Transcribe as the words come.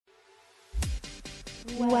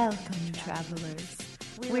Welcome, travelers.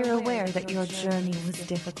 We're aware that your journey was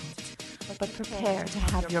difficult, but prepare to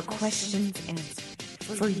have your questions answered,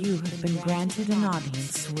 for you have been granted an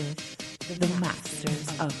audience with the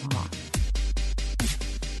Masters of Modern.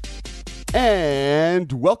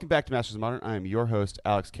 And welcome back to Masters of Modern. I'm your host,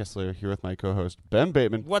 Alex Kessler, here with my co-host, Ben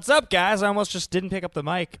Bateman. What's up, guys? I almost just didn't pick up the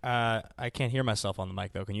mic. I can't hear myself on the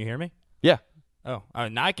mic, though. Can you hear me? Yeah. Oh,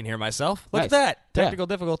 now I can hear myself. Look Nice. at that. Technical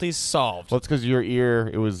difficulties solved. Well, it's because your ear,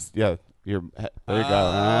 there you go. Oh,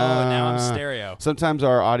 now I'm stereo. Sometimes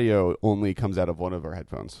our audio only comes out of one of our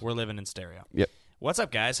headphones. We're living in stereo. Yep. What's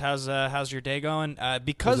up, guys? How's your day going?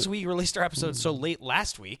 Because we released our episode so late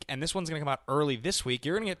last week, and this one's going to come out early this week,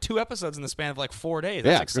 you're going to get 2 episodes in the span of like 4 days.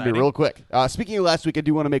 That's It's going to be real quick. Speaking of last week, I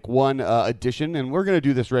do want to make one addition, and we're going to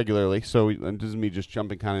do this regularly, so this is me just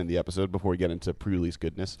jumping kind of in the episode before we get into pre-release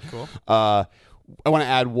goodness. Cool. I want to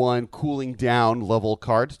add one cooling down level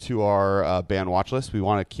card to our band watch list. We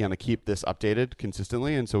want to kind of keep this updated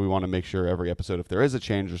consistently, and so we want to make sure every episode, if there is a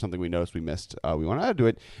change or something we noticed we missed, we want to add to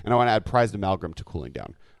it. And I want to add prized amalgam to cooling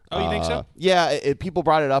down. Oh, you think so? Yeah, people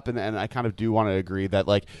brought it up, and I kind of do want to agree that,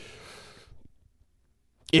 like,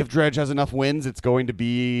 if Dredge has enough wins, it's going to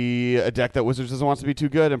be a deck that Wizards doesn't want to be too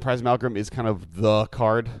good, and prized amalgam is kind of the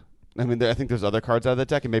card. I mean, I think there's other cards out of that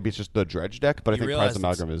deck, and maybe it's just the Dredge deck, but I think prized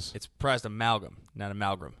amalgam is... It's prized amalgam, not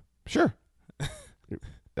amalgam. Sure.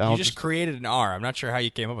 You just created an R. I'm not sure how you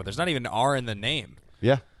came up with it. There's not even an R in the name.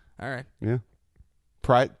 Yeah. All right. Yeah.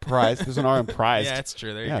 Prize. There's an R in prize. Yeah, that's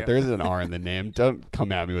true. There you go. Yeah, there is an R in the name. Don't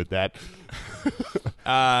come at me with that.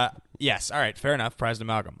 Yes. All right. Fair enough. Prized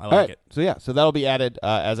amalgam. I like it. So that'll be added.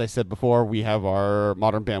 As I said before, we have our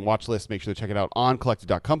Modern Band watch list. Make sure to check it out on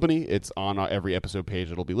collected.company. It's on every episode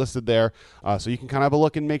page. It'll be listed there. So you can kind of have a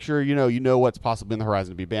look and make sure you know what's possibly in the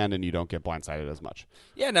horizon to be banned and you don't get blindsided as much.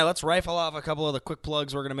 Yeah, now let's rifle off a couple of the quick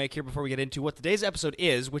plugs we're going to make here before we get into what today's episode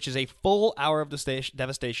is, which is a full hour of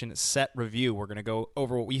Devastation set review. We're going to go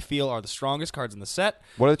over what we feel are the strongest cards in the set.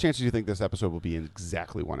 What are the chances you think this episode will be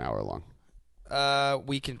exactly 1 hour long?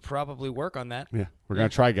 We can probably work on that. Yeah, we're going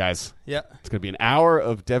to try, guys. Yeah. It's going to be an hour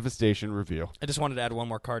of Devastation review. I just wanted to add one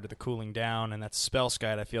more card to the cooling down, and that's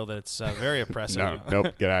Spellskite. I feel that it's very oppressive.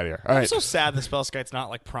 Nope, get out of here. All I'm right. so sad that Spellskite's not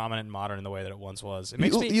like prominent and modern in the way that it once was. It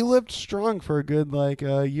makes me... You lived strong for a good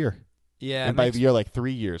year. Yeah. And by the year,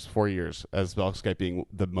 3 years, 4 years, as Spellskite being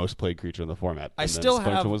the most played creature in the format. I still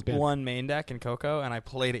have one main deck in Coco, and I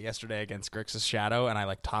played it yesterday against Grixis Shadow, and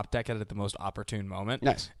I top decked it at the most opportune moment.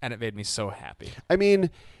 Nice. And it made me so happy. I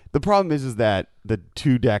mean, the problem is that the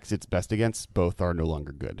 2 decks it's best against, both are no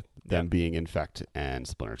longer good. Them being Infect and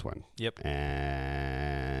Splinter Twin. Yep.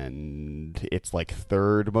 And it's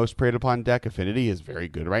 3rd most preyed upon deck. Affinity is very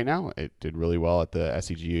good right now. It did really well at the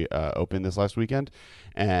SCG Open this last weekend.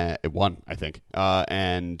 It won, I think.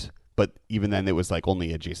 But even then, it was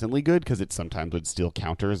only adjacently good because it sometimes would steal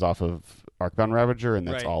counters off of Arcbound Ravager, and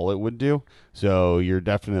that's all it would do. So you're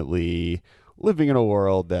definitely living in a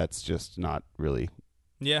world that's just not really...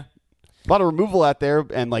 Yeah. A lot of removal out there,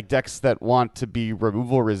 and decks that want to be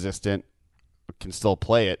removal resistant can still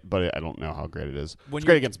play it, but I don't know how great it is. It's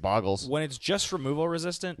great against Boggles. When it's just removal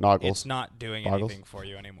resistant, it's not doing anything for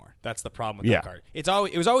you anymore. That's the problem with that card. It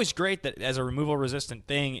was always great that as a removal resistant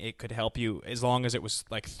thing, it could help you as long as it was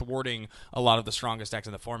thwarting a lot of the strongest decks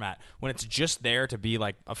in the format. When it's just there to be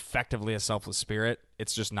effectively a Selfless Spirit,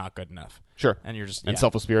 it's just not good enough. Sure. And you're just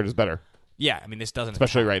Selfless Spirit is better. Yeah, I mean this doesn't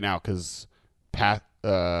especially right now because Path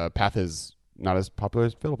is not as popular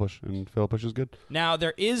as Fiddle Push, and Fiddle Push is good. Now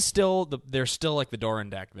there's still the Doran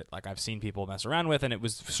deck that I've seen people mess around with, and it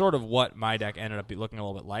was sort of what my deck ended up looking a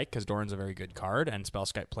little bit like because Doran's a very good card, and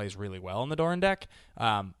Spellskite plays really well in the Doran deck.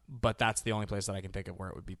 But that's the only place that I can think of where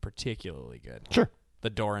it would be particularly good. Sure. The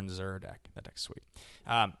Doran Zur deck. That deck's sweet.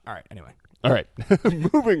 All right. Anyway. All right.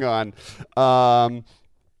 Moving on.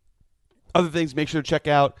 Other things, make sure to check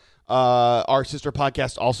out our sister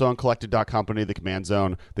podcast, also on collected.company, The Command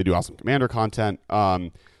Zone. They do awesome Commander content.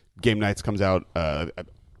 Game Nights comes out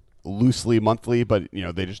loosely monthly, but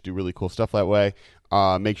they just do really cool stuff that way.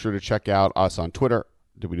 Make sure to check out us on Twitter.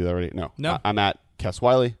 Did we do that already? No. I'm at Kess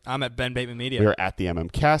Wiley. I'm at Ben Bateman Media. We're at the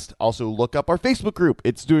MMCast. Also, look up our Facebook group.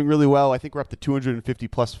 It's doing really well. I think we're up to 250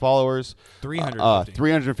 plus followers.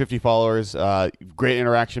 350 followers. Great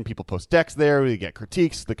interaction. People post decks there. We get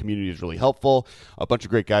critiques. The community is really helpful. A bunch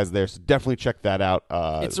of great guys there. So definitely check that out.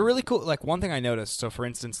 It's a really cool. One thing I noticed. So, for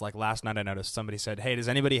instance, last night I noticed somebody said, "Hey, does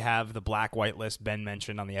anybody have the black-white list Ben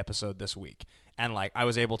mentioned on the episode this week?" and like I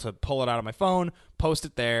was able to pull it out of my phone, post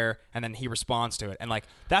it there, and then he responds to it. And like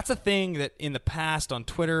that's a thing that in the past on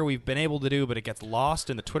Twitter we've been able to do, but it gets lost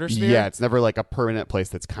in the Twitter sphere. Yeah, it's never like a permanent place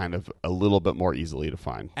that's kind of a little bit more easily to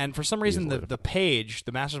find. And for some reason, the page,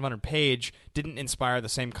 the Masters of Modern page, didn't inspire the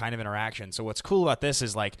same kind of interaction. So what's cool about this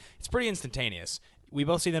is like it's pretty instantaneous. We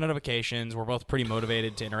both see the notifications. We're both pretty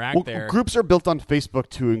motivated to interact there. Groups are built on Facebook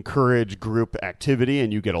to encourage group activity,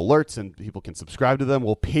 and you get alerts, and people can subscribe to them.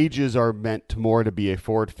 Well, pages are meant more to be a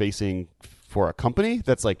forward-facing for a company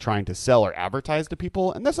that's like trying to sell or advertise to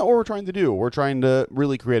people, and that's not what we're trying to do. We're trying to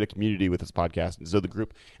really create a community with this podcast, and so the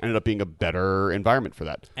group ended up being a better environment for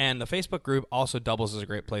that. And the Facebook group also doubles as a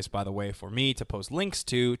great place, by the way, for me to post links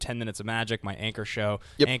to 10 Minutes of Magic, my Anchor show.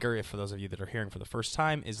 Yep. Anchor, if for those of you that are hearing for the first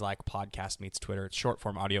time, is like podcast meets Twitter. It's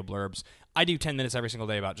short-form audio blurbs. I do 10 minutes every single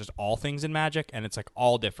day about just all things in Magic, and it's like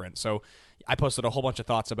all different. So I posted a whole bunch of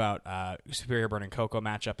thoughts about Superior Burn and Coco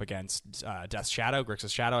matchup against Death's Shadow,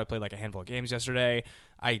 Grixis Shadow. I played like a handful of games yesterday.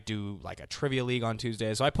 I do like a trivia league on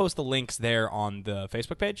Tuesday. So I post the links there on the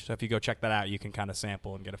Facebook page. So if you go check that out, you can kind of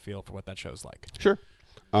sample and get a feel for what that show's like. Sure.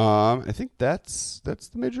 I think that's the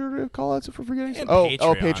majority of call-outs if we're forgetting and something.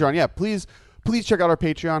 Patreon. Yeah, please check out our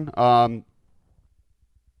Patreon.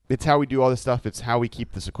 It's how we do all this stuff. It's how we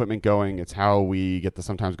keep this equipment going. It's how we get to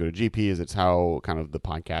sometimes go to GPs. It's how kind of the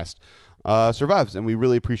podcast survives, and we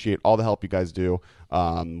really appreciate all the help you guys do.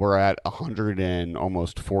 We're at 100 and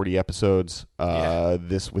almost 40 episodes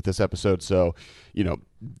with this episode, so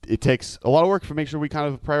it takes a lot of work to make sure we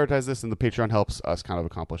kind of prioritize this, and the Patreon helps us kind of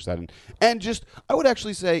accomplish that. And just I would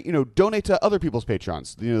actually say donate to other people's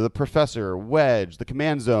Patrons. The Professor, Wedge, the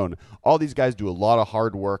Command Zone. All these guys do a lot of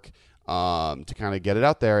hard work to kind of get it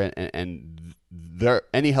out there, and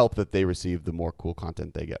any help that they receive, the more cool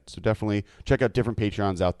content they get. So definitely check out different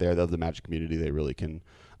Patreons out there. They're the Magic community. They really can.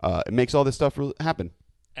 It makes all this stuff happen.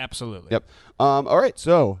 Absolutely. Yep. All right.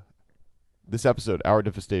 So this episode, Our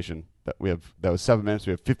Devastation, that was 7 minutes.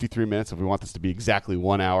 We have 53 minutes if we want this to be exactly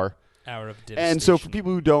 1 hour. Hour of Devastation. And so for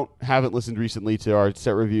people who haven't listened recently to our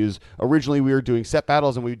set reviews, originally we were doing set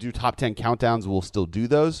battles and we would do top 10 countdowns. We'll still do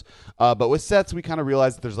those. But with sets, we kind of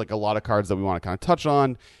realized that there's like a lot of cards that we want to kind of touch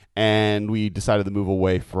on, and we decided to move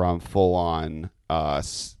away from full-on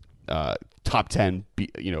top 10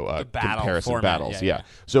 comparison format. battles. Yeah.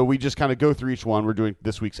 So we just kind of go through each one. We're doing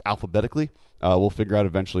this week's alphabetically. We'll figure out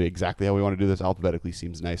eventually exactly how we want to do this. Alphabetically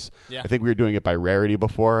seems nice. Yeah. I think we were doing it by rarity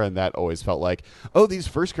before, and that always felt like, oh, these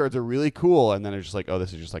first cards are really cool, and then it's just like, oh,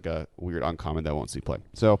 this is just like a weird uncommon that won't see play.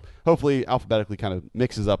 So hopefully alphabetically kind of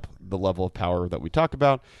mixes up the level of power that we talk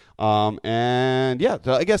about. And yeah,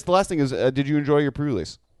 so I guess the last thing is, did you enjoy your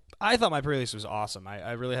pre-release? I thought my pre-release was awesome.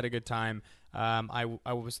 I really had a good time. I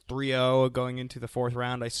was 3-0 going into the fourth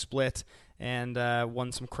round. I split and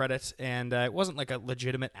won some credit, and it wasn't like a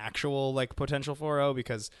legitimate actual like potential 4-0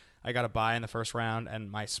 because I got a bye in the first round,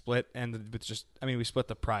 and my split ended with we split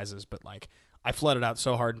the prizes, but like I flooded out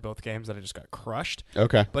so hard in both games that I just got crushed.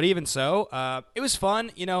 Okay. But even so, it was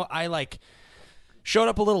fun. I like showed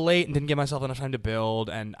up a little late and didn't give myself enough time to build,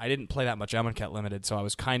 and I didn't play that much Amonkhet Limited, so I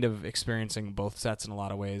was kind of experiencing both sets in a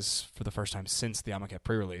lot of ways for the first time since the Amonkhet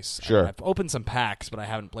pre-release. Sure. I've opened some packs, but I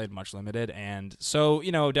haven't played much Limited, and so,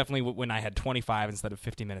 definitely when I had 25 instead of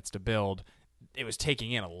 50 minutes to build, it was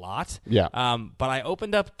taking in a lot. Yeah. But I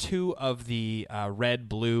opened up 2 of the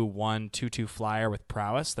red-blue 1/2/2 flyer with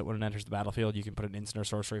prowess that when it enters the battlefield, you can put an instant or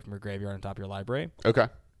sorcery from your graveyard on top of your library. Okay.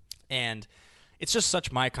 And it's just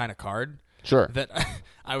such my kind of card. Sure. That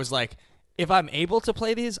I was like, if I'm able to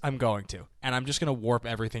play these, I'm going to. And I'm just going to warp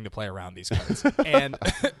everything to play around these cards. And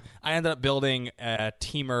I ended up building a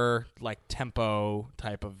teamer, like, tempo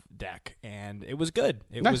type of deck. And it was good.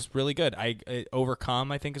 It was really good.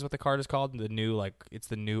 Overcome, I think is what the card is called. It's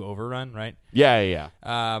the new Overrun, right? Yeah.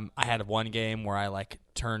 I had one game where I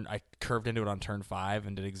curved into it on turn 5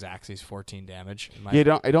 and did Xaxis 14 damage. I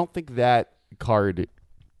don't think that card...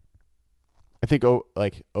 I think,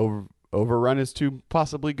 Overrun is too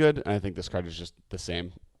possibly good, and I think this card is just the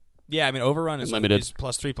same. Yeah, Overrun is limited. Is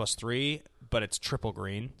 +3/+3, but it's triple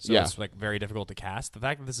green, so it's like very difficult to cast. The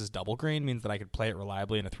fact that this is double green means that I could play it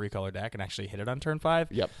reliably in a 3-color deck and actually hit it on turn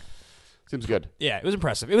 5. Yep. Seems good. Yeah, it was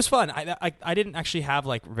impressive. It was fun. I didn't actually have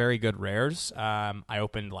like very good rares. I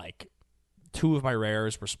opened like 2 of my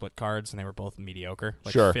rares were split cards, and they were both mediocre.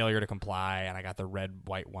 Like Failure to Comply, and I got the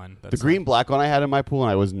red-white one. The green-black one I had in my pool,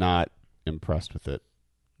 and I was not impressed with it.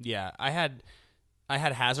 Yeah, I had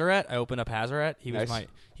Hazaret. I opened up Hazaret. He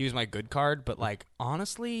was my good card, but like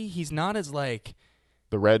honestly, he's not as like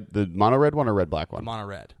The mono red one or red black one? The mono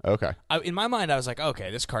red. Okay. In my mind, I was like,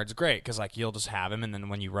 okay, this card's great because like you'll just have him, and then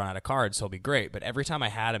when you run out of cards, he'll be great. But every time I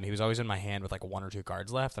had him, he was always in my hand with like 1 or 2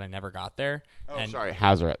 cards left, and I never got there. Oh, sorry,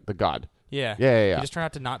 Hazaret, the god. Yeah. He just turned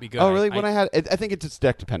out to not be good. Oh, really? I think it's just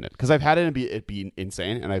deck dependent because I've had it be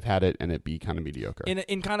insane, and I've had it and it be kind of mediocre.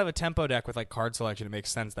 In kind of a tempo deck with like card selection, it makes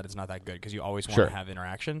sense that it's not that good because you always want to have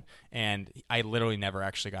interaction. And I literally never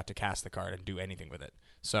actually got to cast the card and do anything with it.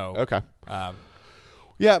 So okay.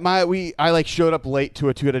 Yeah, I showed up late to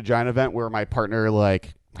a two-headed giant event where my partner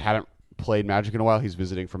hadn't played Magic in a while. He's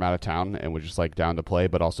visiting from out of town and was just down to play,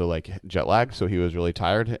 but also jet lagged, so he was really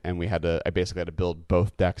tired. And I basically had to build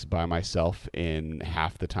both decks by myself in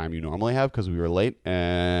half the time you normally have because we were late,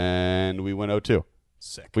 and we went 0-2.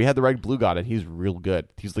 Sick. We had the red blue god, and he's real good.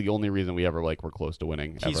 He's the only reason we ever were close to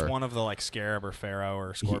winning. He's one of the Scarab or Pharaoh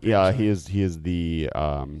or Scorpion. He is the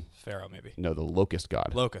Pharaoh maybe. No, the Locust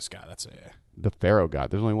god. Locust god. That's it. Yeah. The Pharaoh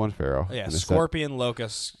god. There's only one Pharaoh. Yeah, Scorpion,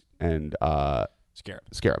 Locust, and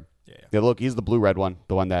Scarab. Yeah, look, he's the blue red one,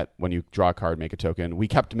 the one that when you draw a card, make a token. We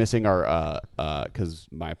kept missing our because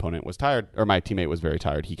my opponent was tired, or my teammate was very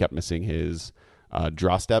tired. He kept missing his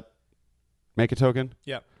draw step, make a token.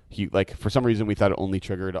 Yeah. He for some reason we thought it only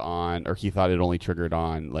triggered on, or he thought it only triggered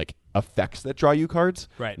on effects that draw you cards,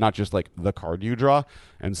 right? Not just the card you draw,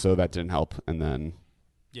 and so that didn't help. And then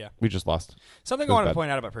we just lost. Something I wanted to point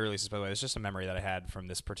out about pre-releases, by the way, it's just a memory that I had from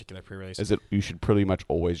this particular pre-release. Is it you should pretty much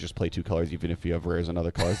always just play 2 colors, even if you have rares and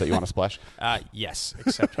other colors that you want to splash? Yes,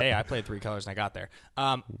 except hey, I played 3 colors and I got there.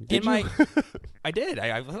 I did.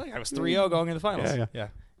 I feel like I was 3-0 going into the finals. Yeah.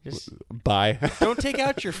 Just bye. Don't take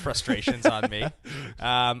out your frustrations on me.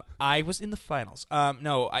 I was in the finals.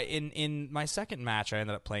 In my second match, I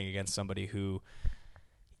ended up playing against somebody who.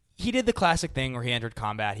 He did the classic thing where he entered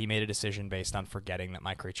combat. He made a decision based on forgetting that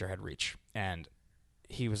my creature had reach. And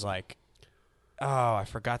he was like, oh, I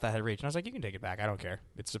forgot that had reach. And I was like, you can take it back. I don't care.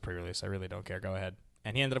 It's a pre-release. I really don't care. Go ahead.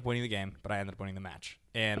 And he ended up winning the game, but I ended up winning the match.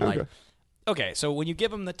 And okay, so when you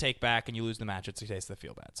give him the take back and you lose the match, it's a case of the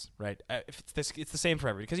feel bads, right? It's the same for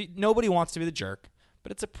everybody because nobody wants to be the jerk,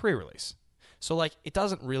 but it's a pre-release. So it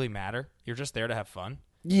doesn't really matter. You're just there to have fun.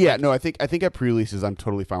 Yeah, no, I think at pre-releases, I'm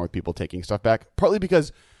totally fine with people taking stuff back, partly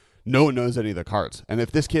because no one knows any of the cards. And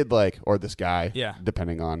if this kid, or this guy,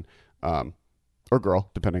 depending on, or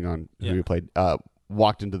girl, depending on who you played,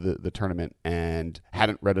 walked into the tournament and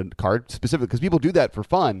hadn't read a card specifically, because people do that for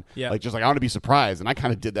fun. Yeah. I want to be surprised. And I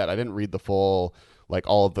kind of did that. I didn't read the full,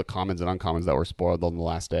 all of the commons and uncommons that were spoiled on the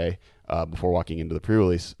last day before walking into the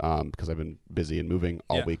pre-release because I've been busy and moving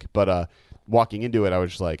all week. But walking into it, I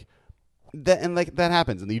was just that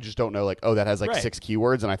happens, and you just don't know that has 6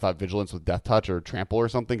 keywords, and I thought vigilance with death touch or trample or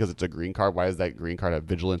something because it's a green card. Why does that green card have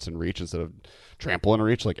vigilance and reach instead of trample and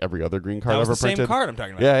reach like every other green card that was ever the same printed? Card I'm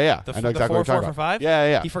talking about. Yeah. The, I know exactly what you're talking 4 for 5.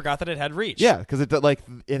 Yeah. He forgot that it had reach. Yeah, because it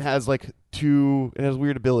has it has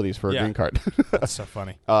weird abilities for a green card. That's so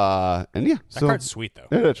funny. That card's sweet though.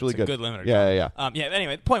 Yeah, it's really good. Good limited. Yeah.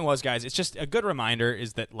 Anyway, the point was, guys, it's just a good reminder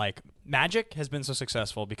is that Magic has been so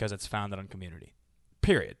successful because it's founded on community.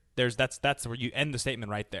 Period. That's where you end the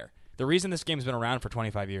statement right there. The reason this game's been around for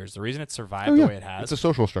 25 years, the reason it's survived the way it has, it's a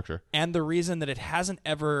social structure, and the reason that it has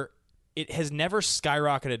never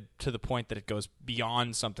skyrocketed to the point that it goes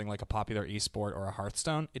beyond something like a popular esport or a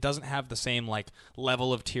Hearthstone. It doesn't have the same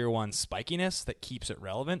level of tier 1 spikiness that keeps it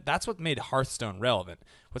relevant. That's what made Hearthstone relevant.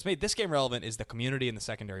 What's made this game relevant is the community in the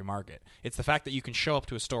secondary market. It's the fact that you can show up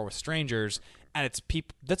to a store with strangers, and it's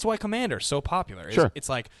people. That's why Commander's so popular. It's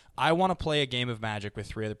I want to play a game of Magic with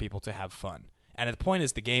 3 other people to have fun. And the point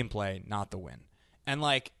is the gameplay, not the win. And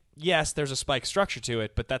yes, there's a spike structure to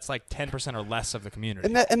it, but that's 10% or less of the community.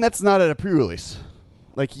 And that's not at a pre-release.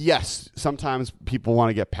 Yes, sometimes people want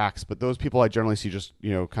to get packs, but those people I generally see just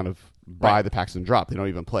kind of buy the packs and drop. They don't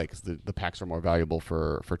even play because the packs are more valuable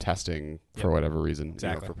for testing for whatever reason,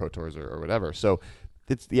 exactly. For Pro Tours or whatever. So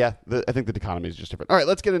it's I think the dichotomy is just different. All right,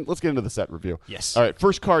 let's get into the set review. Yes. All right,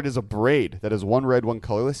 first card is a Braid that is 1 red, 1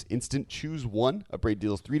 colorless. Instant, choose 1. A Braid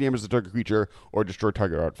deals 3 damage to target creature or destroy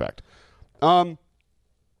target artifact. I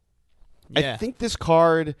think this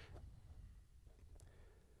card,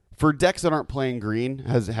 for decks that aren't playing green,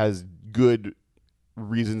 has good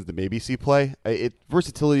reasons to maybe see play.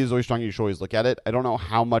 Versatility is always strong. You should always look at it. I don't know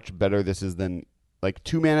how much better this is than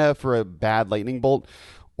 2 mana for a bad lightning bolt,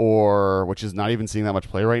 which is not even seeing that much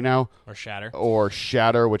play right now. Or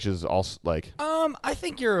Shatter, which is also I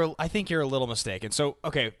think you're a little mistaken. So,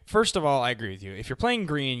 okay, first of all, I agree with you. If you're playing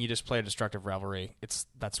green, you just play a Destructive Revelry.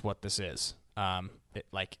 That's what this is.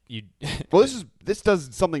 Well, this does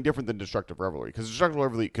something different than Destructive Revelry, because Destructive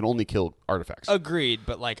Revelry can only kill artifacts. Agreed,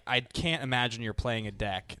 but like I can't imagine you're playing a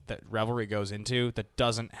deck that Revelry goes into that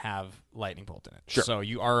doesn't have Lightning Bolt in it. Sure. So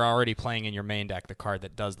you are already playing in your main deck the card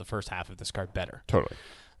that does the first half of this card better. Totally.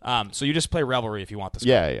 So you just play Revelry if you want this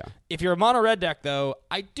card. Yeah. If you're a mono red deck, though,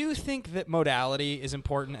 I do think that modality is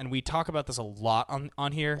important, and we talk about this a lot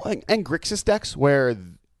on here. Well, and Grixis decks, where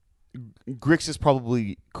Grixis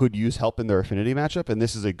probably could use help in their affinity matchup, and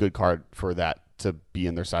this is a good card for that to be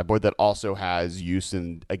in their sideboard that also has use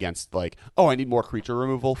against, like, I need more creature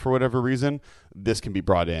removal for whatever reason. This can be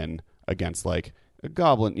brought in against, like, a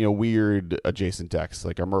goblin, weird adjacent decks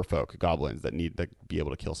like a merfolk, goblins that need to be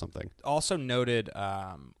able to kill something. Also noted,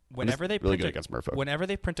 whenever they really good against merfolk. Whenever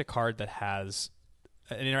they print a card that has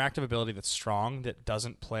an interactive ability that's strong, that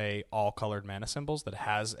doesn't play all colored mana symbols, that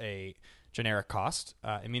has a generic cost,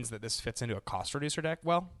 it means that this fits into a cost reducer deck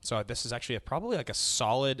well. So this is actually probably like a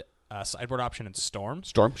solid sideboard option in Storm.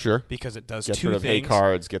 Storm, sure. Because it does gets two rid of things. hate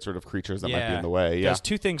cards, gets rid of creatures that might be in the way. Yeah. There's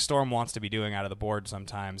two things Storm wants to be doing out of the board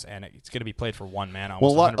sometimes, and it's going to be played for 1 mana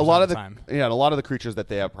almost a lot of the time. Yeah, and a lot of the creatures that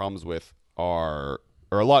they have problems with are,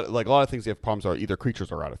 or a lot of things they have problems are either creatures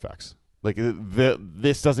or artifacts. Like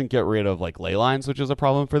this doesn't get rid of like ley lines, which is a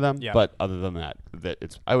problem for them. Yeah. But other than that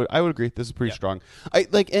I would agree. This is pretty strong.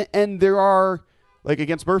 And there are, like,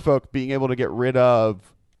 against Merfolk, being able to get rid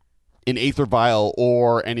of an Aether Vial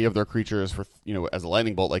or any of their creatures for as a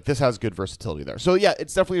lightning bolt, like, this has good versatility there. So yeah,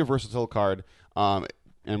 it's definitely a versatile card, and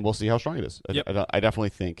we'll see how strong it is. I definitely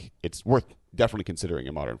think it's worth definitely considering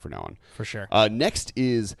in Modern for now on. For sure. Next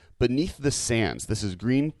is Beneath the Sands. This is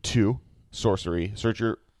green 2 sorcery. Search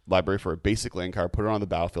your library for a basic land card, put it on the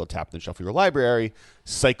battlefield, tap, then shuffle your library.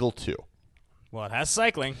 Cycle 2. Well, it has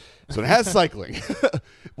cycling. So it has cycling.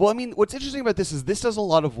 Well, I mean, what's interesting about this is this does a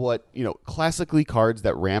lot of what, classically cards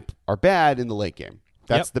that ramp are bad in the late game.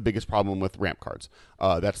 That's the biggest problem with ramp cards.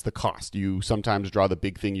 That's the cost. You sometimes draw the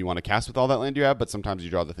big thing you want to cast with all that land you have, but sometimes you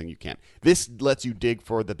draw the thing you can't. This lets you dig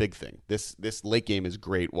for the big thing. This late game is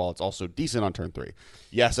great while it's also decent on turn 3.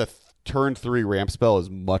 Yes, a turn 3 ramp spell is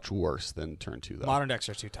much worse than turn 2, though. Modern decks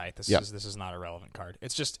are too tight. This is not a relevant card.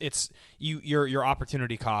 It's just your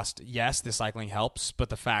opportunity cost. Yes, the cycling helps, but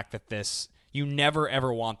the fact that you never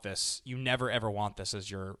ever want this. You never ever want this as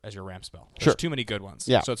your ramp spell. There's too many good ones.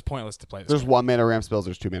 Yeah. So it's pointless to play this. There's game. 1 mana ramp spells,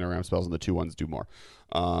 there's 2 mana ramp spells, and the 2 ones do more.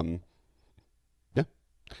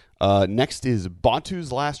 Next is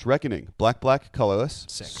Bantu's Last Reckoning. Black, colorless.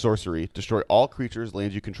 Sick. Sorcery. Destroy all creatures,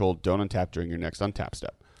 lands you control, don't untap during your next untap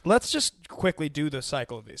step. Let's just quickly do the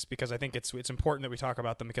cycle of these, because I think it's important that we talk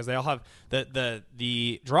about them, because they all have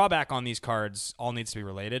the drawback on these cards all needs to be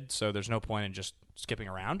related, so there's no point in just skipping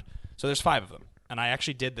around. So there's 5 of them, and I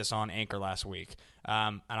actually did this on Anchor last week,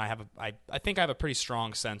 and I think I have a pretty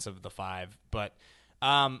strong sense of the 5. But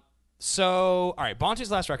so all right, Bantu's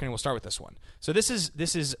Last Reckoning. We'll start with this one. So this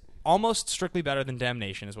is almost strictly better than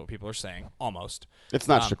Damnation, is what people are saying. Almost. It's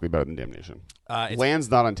not strictly better than Damnation. Lands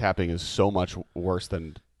not untapping is so much worse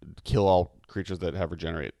than kill all creatures that have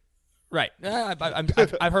regenerate. Right.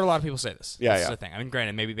 I've heard a lot of people say this. Yeah, This is the thing. I mean,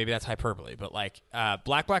 granted, maybe that's hyperbole, but like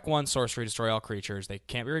black 1 sorcery, destroy all creatures. They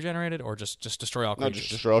can't be regenerated, or just destroy all creatures. No, just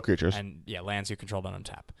destroy all creatures. And lands you control don't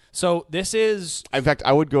untap. So this is. In fact,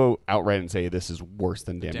 I would go outright and say this is worse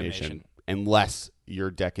than Damnation. Unless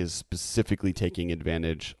your deck is specifically taking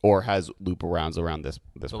advantage or has loop arounds around this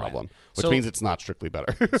problem, which means it's not strictly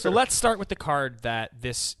better. So let's start with the card that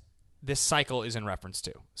this cycle is in reference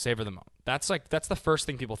to. Savor the Moment. That's the first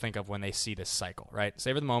thing people think of when they see this cycle, right?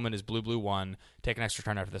 Savor the Moment is blue 1, take an extra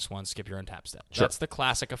turn after this one, skip your untap step. Sure. That's the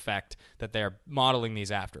classic effect that they're modeling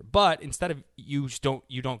these after. But instead of you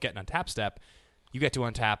don't get an untap step, you get to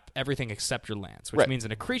untap everything except your lands, which means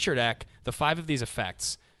in a creature deck, the 5 of these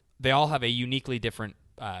effects, they all have a uniquely different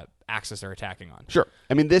axis they're attacking on. Sure.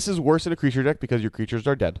 I mean, this is worse in a creature deck because your creatures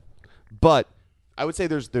are dead. But I would say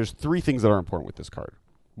there's 3 things that are important with this card,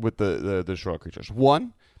 with the destroy all creatures.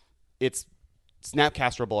 1, it's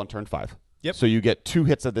Snapcasterable on turn 5. Yep. So you get 2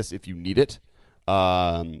 hits of this if you need it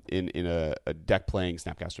in a deck playing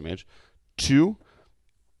Snapcaster Mage. 2,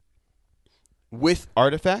 with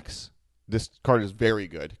artifacts, this card is very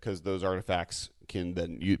good because those artifacts can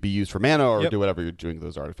then be used for mana or do whatever you're doing with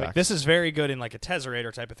those artifacts. Like, this is very good in like a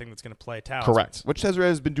Tezzerator type of thing that's going to play Talismans. Correct. Which Tezzerator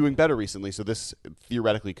has been doing better recently, so this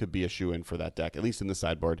theoretically could be a shoe-in for that deck, at least in the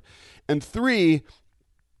sideboard. And 3,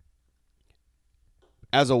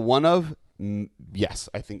 as a one-of, yes,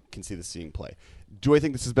 I think can see this seeing play. Do I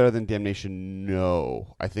think this is better than Damnation?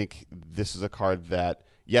 No. I think this is a card that,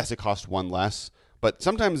 yes, it costs 1 less, but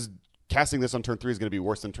sometimes casting this on turn 3 is going to be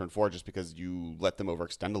worse than turn 4 just because you let them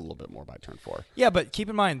overextend a little bit more by turn 4. Yeah, but keep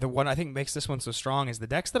in mind, the one I think makes this one so strong is the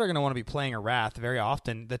decks that are going to want to be playing a Wrath very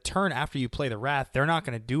often, the turn after you play the Wrath, they're not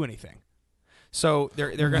going to do anything. So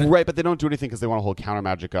they're going to... Right, but they don't do anything because they want to hold counter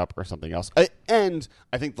magic up or something else. And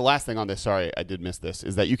I think the last thing on this, sorry, I did miss this,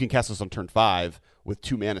 is that you can cast this on turn 5 with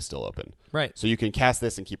 2 mana still open. Right. So you can cast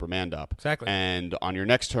this and keep Remand up. Exactly. And on your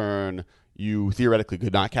next turn, you theoretically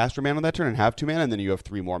could not cast Remand on that turn and have 2 mana, and then you have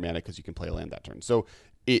 3 more mana because you can play a land that turn. So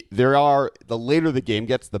the later the game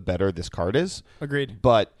gets, the better this card is. Agreed.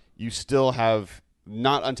 But you still have...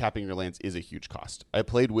 Not untapping your lands is a huge cost. I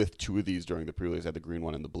played with 2 of these during the pre-release. I had the green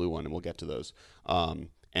one and the blue one, and we'll get to those.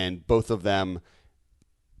 And both of them,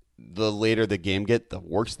 the later the game get, the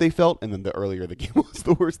worse they felt, and then the earlier the game was,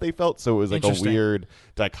 the worse they felt. So it was like a weird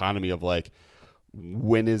dichotomy of like,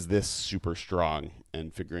 when is this super strong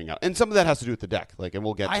and figuring out. And some of that has to do with the deck. Like, and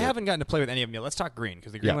we'll get. I haven't gotten to play with any of them yet. Let's talk green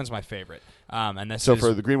because the green one's my favorite. And this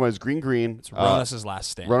for the green one is green. It's Ronus'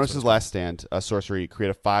 Last Stand. Ronus' Last Stand. Sorcery. Create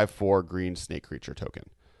a 5/4 green snake creature token.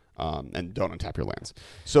 And don't untap your lands.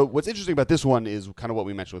 So what's interesting about this one is kind of what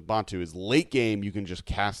we mentioned with Bantu is late game you can just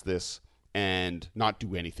cast this and not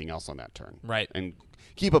do anything else on that turn. Right. And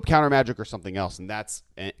keep up counter magic or something else, and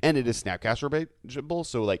it is Snapcaster-able,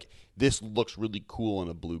 so like this looks really cool in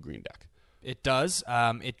a blue-green deck. It does.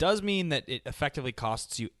 It does mean that it effectively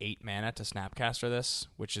costs you 8 mana to Snapcaster this,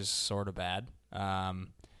 which is sort of bad.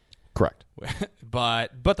 Correct.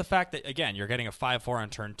 But the fact that, again, you're getting a 5/4 on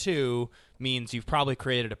turn 2 means you've probably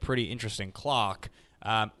created a pretty interesting clock.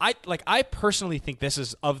 I personally think this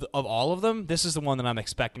is of all of them, this is the one that I'm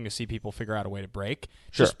expecting to see people figure out a way to break,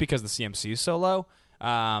 just because the CMC is so low.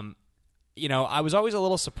 I was always a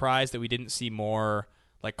little surprised that we didn't see more.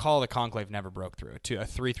 Like Call of the Conclave never broke through. A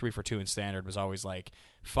 3/3 for 2 in Standard was always like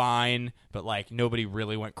fine, but like nobody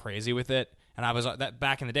really went crazy with it. And I was that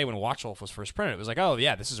back in the day when Watchwolf was first printed, it was like, oh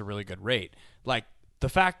yeah, this is a really good rate. Like the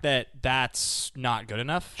fact that that's not good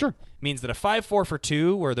enough, means that a 5/4 for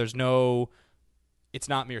 2 where there's no, it's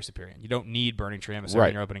not Mirror Superior. You don't need Burning Tree Emissary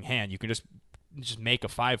in your opening hand. You can just make a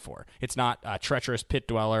 5/4. It's not Treacherous Pit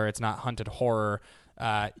Dweller. It's not Hunted Horror.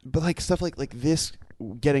 But like stuff like this.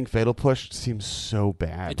 Getting Fatal Push seems so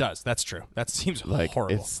bad. It does. That's true. That seems like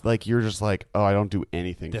horrible. It's like you're just like, oh, I don't do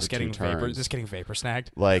anything. This for getting 2 turns. This getting vapor snagged.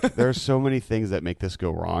 Like there's so many things that make this go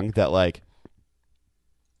wrong that like,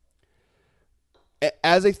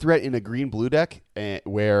 as a threat in a green-blue deck,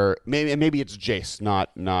 where maybe it's Jace,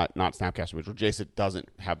 not Snapcaster, which with Jace it doesn't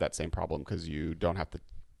have that same problem because you don't have to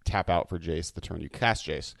tap out for Jace the turn you cast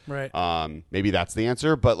Jace. Right. Maybe that's the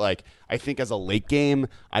answer, but like I think as a late game,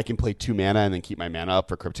 I can play 2 mana and then keep my mana up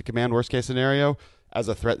for Cryptic Command, worst case scenario. As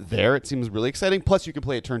a threat there, it seems really exciting. Plus, you can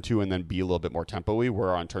play at turn 2 and then be a little bit more tempo-y,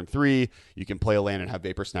 where on turn 3, you can play a land and have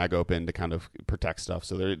Vapor Snag open to kind of protect stuff.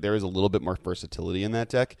 So there is a little bit more versatility in that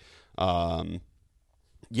deck.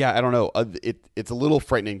 Yeah, I don't know. It's a little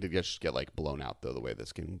frightening to just get like blown out, though, the way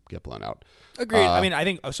this can get blown out. Agreed. I mean, I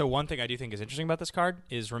think so. One thing I do think is interesting about this card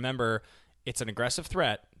is, remember, it's an aggressive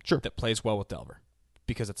threat that plays well with Delver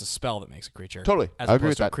because it's a spell that makes a creature. Totally, as I agree opposed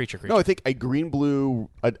with to that. A creature. No, I think a green-blue,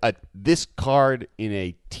 this card in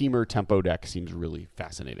a Teamer tempo deck seems really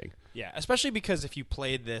fascinating. Yeah, especially because if you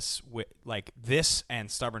played this with like this and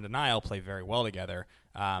Stubborn Denial play very well together.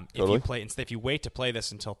 Totally. If you wait to play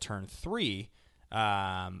this until turn 3.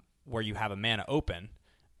 Where you have a mana open,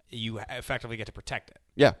 you effectively get to protect it.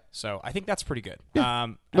 Yeah. So I think that's pretty good. Yeah.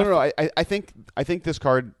 I think this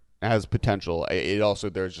card has potential. It also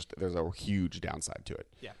there's a huge downside to it.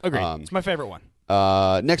 Yeah. Agreed. It's my favorite one.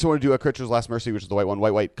 Next, I want to do a Creature's Last Mercy, which is the white one.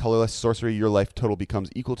 White, colorless sorcery. Your life total becomes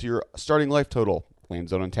equal to your starting life total. Land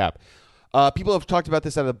zone on tap. People have talked about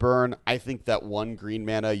this at a burn. I think that 1 green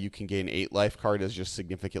mana you can gain 8 life card is just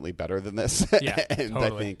significantly better than this. Yeah, and totally.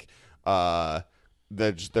 I think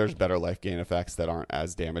there's better life gain effects that aren't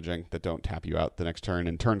as damaging, that don't tap you out the next turn.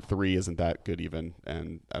 And turn 3 isn't that good even.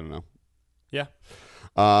 And I don't know. Yeah.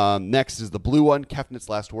 Next is the blue one, Kefnit's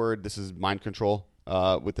Last Word. This is mind control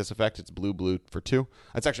with this effect. It's blue for 2.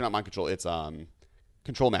 It's actually not mind control. It's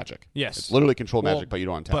control magic. Yes. It's literally control magic, but you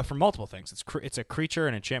don't untap. But for multiple things. It's a creature,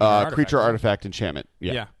 an enchantment, or artifact. Creature, artifact, enchantment.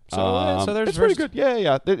 Yeah. Yeah. So there's it's pretty good.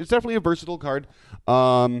 Yeah. It's definitely a versatile card.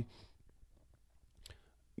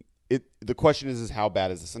 The question is how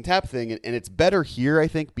bad is this untap thing? And it's better here, I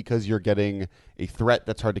think, because you're getting a threat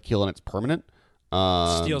that's hard to kill and it's permanent.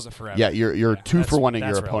 Steals it forever. Yeah, you're 2 for 1ing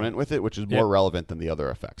your opponent relevant with it, which is more relevant than the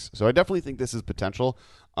other effects. So I definitely think this is potential.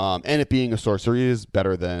 And it being a sorcery is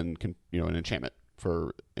better than an enchantment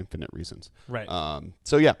for infinite reasons. Right.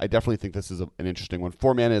 So yeah, I definitely think this is an interesting one.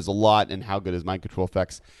 4 mana is a lot, and how good is mind control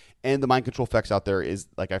effects? And the mind control effects out there is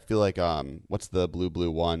like, I feel like what's the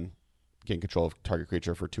blue one? gain control of target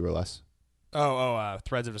creature for 2 or less.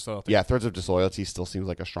 Threads of Disloyalty. Yeah, Threads of Disloyalty still seems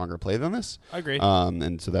like a stronger play than this. I agree.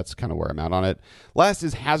 And so that's kind of where I'm at on it. Last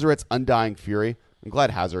is Hazoret's Undying Fury. I'm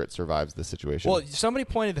glad Hazoret survives this situation. Well, somebody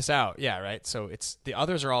pointed this out. Yeah, right? So it's the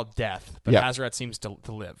others are all death, but Hazoret seems to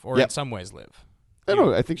live, or in some ways live. I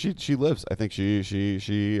don't know. I think she lives. I think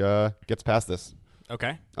she gets past this.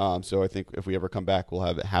 Okay. So I think if we ever come back, we'll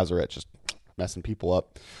have Hazoret just messing people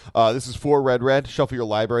up. This is 4 red. Shuffle your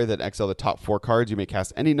library, then exile the top 4 cards. You may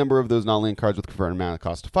cast any number of those non-land cards with converted mana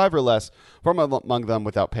cost to 5 or less from among them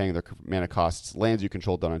without paying their mana costs. Lands you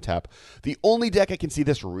control done on tap. The only deck I can see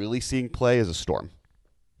this really seeing play is a Storm.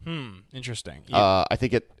 Interesting. Yeah. I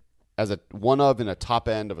think it as a one of in a top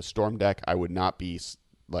end of a Storm deck. I would not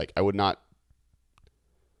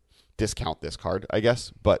discount this card, I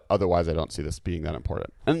guess, but otherwise I don't see this being that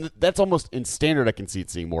important. And that's almost in standard. I can see it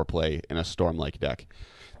seeing more play in a Storm-like deck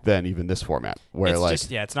than even this format, where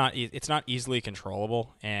it's not easily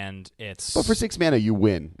controllable, and it's. But for 6 mana, you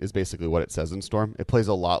win is basically what it says in Storm. It plays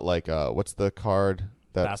a lot like what's the card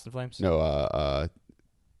that Fast and Flames? No,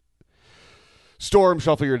 Storm,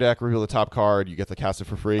 shuffle your deck, reveal the top card, you get to cast it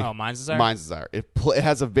for free. Oh, Mind's Desire? Mind's Desire. It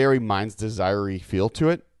has a very Mind's Desire-y feel to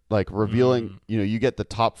it. Like revealing, you get the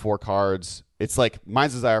top 4 cards. It's like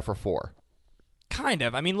Mind's Desire for 4. Kind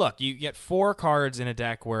of. I mean, look, you get 4 cards in a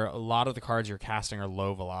deck where a lot of the cards you're casting are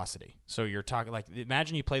low velocity. So you're talking like,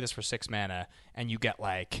 imagine you play this for 6 mana and you get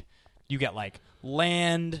like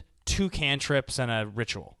land, 2 cantrips, and a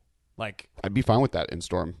ritual. Like, I'd be fine with that in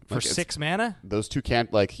Storm for 6 mana. Those 2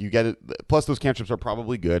 you get it. Plus, those cantrips are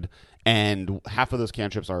probably good, and half of those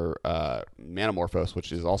cantrips are Manamorphose,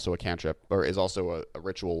 which is also a cantrip or is also a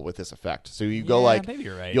ritual with this effect. So you go maybe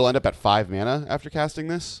you're right. You'll end up at 5 mana after casting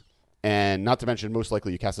this, and not to mention most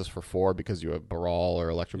likely you cast this for 4 because you have Baral or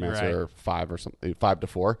Electromancer or 5 or something 5 to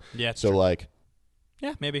 4. Yeah, so true.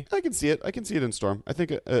 Yeah, maybe. I can see it. I can see it in Storm. I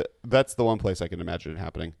think that's the one place I can imagine it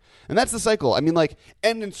happening. And that's the cycle. I mean,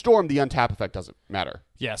 and in Storm, the untap effect doesn't matter.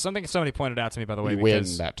 Yeah, something somebody pointed out to me, by the way. You win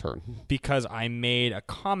that turn. Because I made a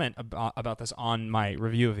comment about this on my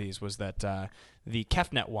review of these, was that the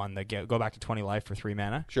Kefnet one, that go back to 20 life for 3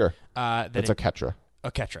 mana. Sure. That's a Ketra.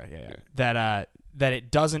 A Ketra, yeah. That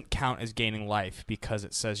it doesn't count as gaining life because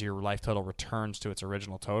it says your life total returns to its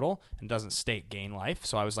original total and doesn't state gain life.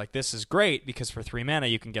 So I was like, this is great because for 3 mana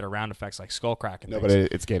you can get around effects like Skullcrack and things. But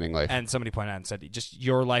it's gaining life. And somebody pointed out and said, just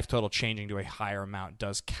your life total changing to a higher amount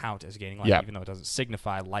does count as gaining life, even though it doesn't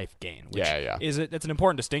signify life gain. Which it's an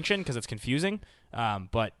important distinction because it's confusing.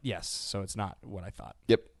 But yes, so it's not what I thought.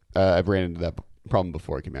 Yep. I've ran into that problem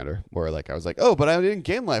before, Commander, where I was like, oh, but I didn't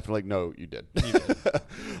gain life. And no, you did.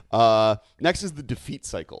 Next is the defeat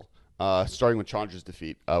cycle, starting with Chandra's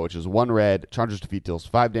Defeat, which is 1 red. Chandra's Defeat deals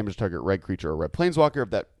 5 damage to target red creature or red planeswalker. If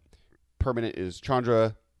that permanent is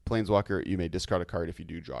Chandra planeswalker, you may discard a card. If you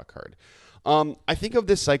do, draw a card. I think of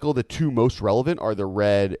this cycle, the 2 most relevant are the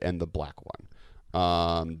red and the black one.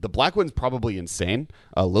 The black one's probably insane.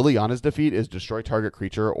 Liliana's Defeat is destroy target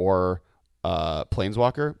creature or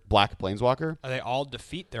planeswalker, black planeswalker. Are they all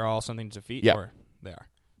defeat? They're all something to defeat? Yeah. Or they are.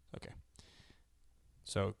 Okay.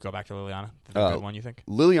 So go back to Liliana. The good one, you think?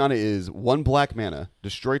 Liliana is 1 black mana,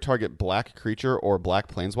 destroy target black creature or black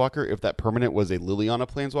planeswalker. If that permanent was a Liliana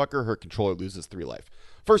planeswalker, her controller loses 3 life.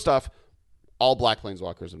 First off, all black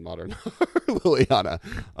planeswalkers in Modern are Liliana.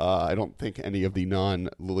 I don't think any of the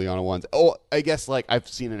non-Liliana ones. Oh, I guess I've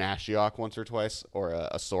seen an Ashiok once or twice or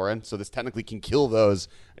a Sorin, so this technically can kill those,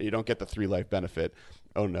 and you don't get the 3 life benefit.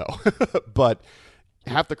 Oh no! But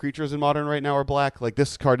half the creatures in Modern right now are black.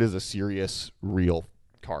 This card is a serious, real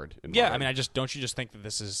card. In Modern. I mean, don't you just think that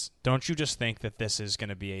this is going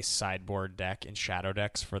to be a sideboard deck in shadow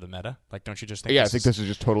decks for the meta? Don't you just think? Yeah, I think this is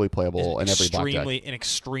just totally playable in every black deck. An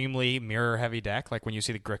extremely mirror heavy deck. When you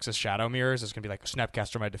see the Grixis shadow mirrors, it's going to be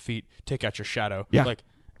Snapcaster my defeat. Take out your shadow. Yeah.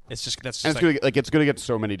 It's just it's gonna get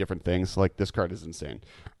so many different things. This card is insane.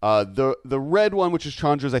 The red one, which is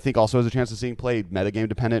Chandra's, I think also has a chance of seeing play metagame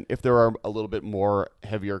dependent. If there are a little bit more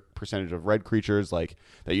heavier percentage of red creatures that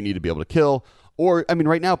you need to be able to kill, or I mean,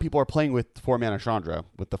 right now people are playing with 4 mana Chandra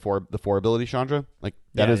with the 4 ability Chandra.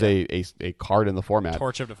 That is a card in the format.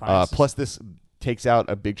 Torch of Defiance. Plus this takes out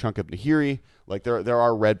a big chunk of Nahiri. There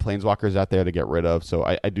are red planeswalkers out there to get rid of. So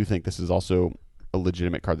I do think this is also a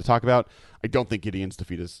legitimate card to talk about. I don't think Gideon's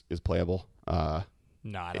Defeat is playable. No, I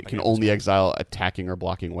don't it can only exile attacking or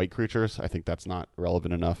blocking white creatures. I think that's not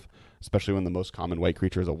relevant enough, especially when the most common white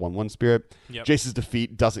creature is a 1/1 spirit. Yep. Jace's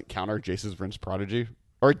Defeat doesn't counter Jace's Rinse Prodigy.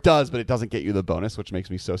 Or it does, but it doesn't get you the bonus, which makes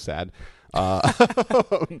me so sad. And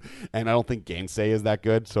I don't think Gainsay is that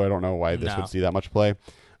good, so I don't know why this would see that much play.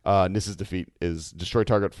 Nissa's defeat is destroy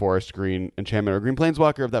target forest, green enchantment, or green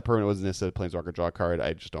planeswalker. If that permanent was Nissa, planeswalker draw a card.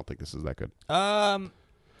 I just don't think this is that good.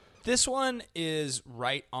 This one is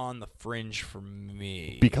right on the fringe for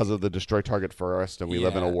me. Because of the destroy target forest, and we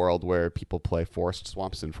live in a world where people play forest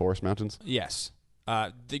swamps and forest mountains. Yes.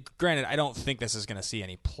 Granted, I don't think this is going to see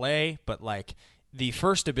any play, but like the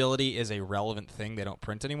first ability is a relevant thing they don't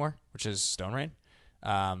print anymore, which is Stone Rain.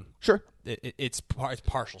 Sure. It's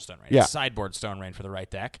partial Stone Rain. Yeah. It's sideboard Stone Rain for the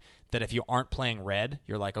right deck. That if you aren't playing red,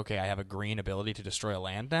 you're like, okay, I have a green ability to destroy a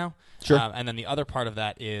land now. Sure. And then the other part of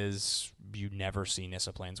that is you never see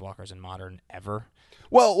Nissa Planeswalkers in Modern ever.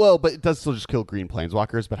 Well, but it does still just kill green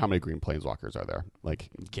planeswalkers. But how many green planeswalkers are there? Like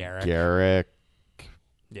Garrick.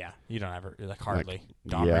 Yeah, you don't ever hardly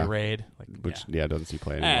Domri Raid, which doesn't see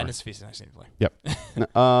play anymore. And it's feast nice to play. Yep.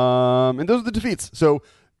 And those are the defeats. So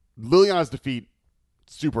Liliana's defeat,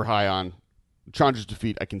 super high on. Chandra's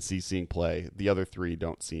defeat, I can see seeing play. The other three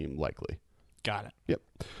don't seem likely. Got it. Yep.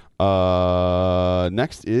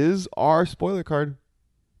 Next is our spoiler card,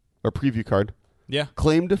 or preview card. Yeah.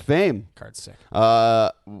 Claim to Fame. Card's sick.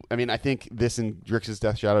 I mean, I think this in Grixis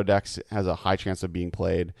Death Shadow decks has a high chance of being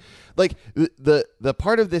played. Like, the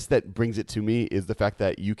part of this that brings it to me is the fact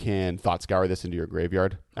that you can Thought Scour this into your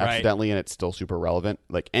graveyard accidentally, and it's still super relevant.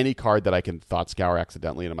 Like, any card that I can Thought Scour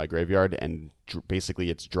accidentally into my graveyard, and basically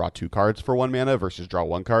it's draw 2 cards for 1 mana versus draw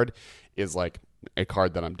 1 card, is like a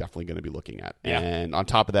card that I'm definitely going to be looking at. Yeah. And on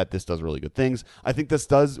top of that, this does really good things. I think this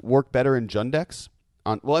does work better in Jund decks.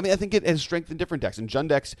 I think it has strength in different decks. In Jund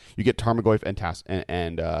decks, you get Tarmogoyf and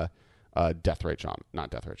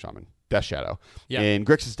Death Shadow. Yeah. In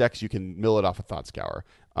Grixis decks, you can mill it off a Thought Scour.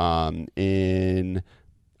 I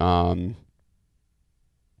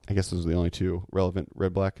guess those are the only 2 relevant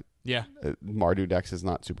red-black. Yeah. Mardu decks is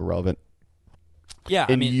not super relevant. Yeah.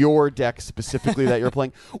 Your deck specifically that you're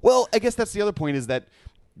playing. Well, I guess that's the other point is that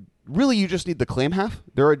really, you just need the claim half.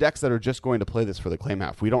 There are decks that are just going to play this for the claim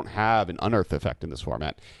half. We don't have an unearth effect in this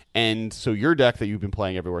format. And so your deck that you've been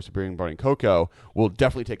playing everywhere, Superior Burning Cocoa, will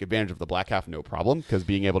definitely take advantage of the black half, no problem, because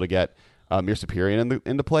being able to get Mir Superior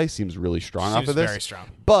into play seems really strong off of this. Very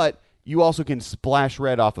strong. But you also can splash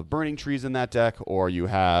red off of Burning Trees in that deck, or you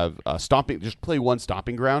have just play 1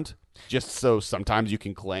 Stomping Ground. Just so sometimes you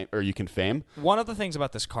can claim or you can fame. One of the things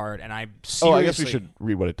about this card, and I seriously... I guess we should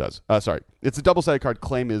read what it does. Sorry. It's a double-sided card.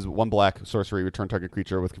 Claim is 1 black sorcery, return target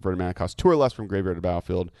creature with converted mana cost 2 or less from graveyard to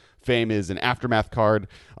battlefield. Fame is an aftermath card,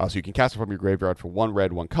 so you can cast it from your graveyard for 1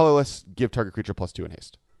 red, 1 colorless. Give target creature +2 in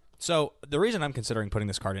haste. So the reason I'm considering putting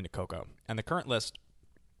this card into Coco, and the current list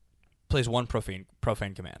plays 1 profane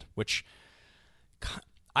command, which...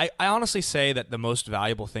 I honestly say that the most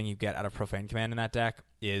valuable thing you get out of Profane Command in that deck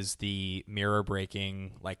is the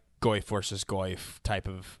mirror-breaking, like, Goyf versus Goyf type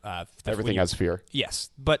of... Everything has fear. Yes,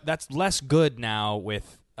 but that's less good now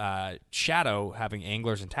with Shadow having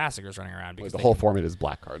Anglers and Tassigers running around. Because the whole format is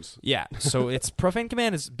black cards. Yeah, so it's Profane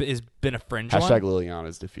Command has been a fringe one.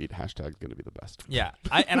 #Liliana's defeat. #going to be the best. Yeah,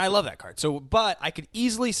 I love that card. But I could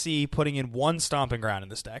easily see putting in 1 Stomping Ground in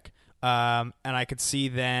this deck. And I could see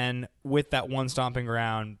then with that 1 Stomping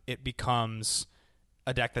Ground, it becomes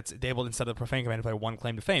a deck that's able, instead of the Profane Command, to play 1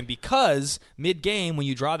 Claim to Fame, because mid-game, when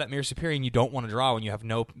you draw that Mirror Superior and you don't want to draw, when you have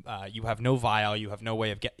no Vial, you have no way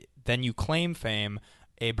of then you claim Fame,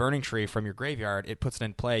 a Burning Tree from your graveyard, it puts it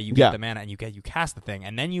in play, you get the mana, and you cast the thing,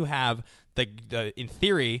 and then you have in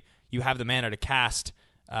theory, you have the mana to cast,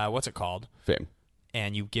 what's it called? Fame.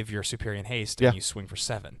 And you give your Superior in haste, and you swing for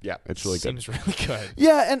 7. Yeah, it's really good. Seems really good.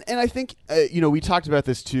 Yeah, and I think, we talked about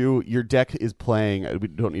this too. Your deck is playing, we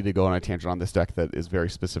don't need to go on a tangent on this deck that is very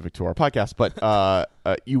specific to our podcast, but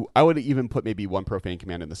I would even put maybe 1 Profane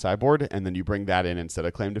Command in the sideboard, and then you bring that in instead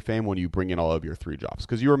of Claim to Fame when you bring in all of your 3-drops.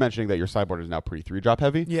 Because you were mentioning that your sideboard is now pretty 3-drop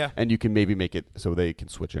heavy, and you can maybe make it so they can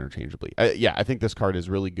switch interchangeably. I think this card is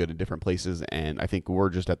really good in different places, and I think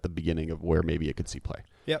we're just at the beginning of where maybe it could see play.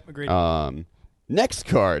 Yep, agreed. Next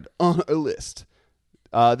card on our list.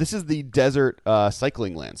 This is the Desert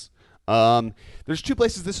Cycling Lands. There's 2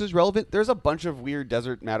 places this is relevant. There's a bunch of weird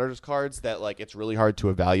Desert Matters cards that it's really hard to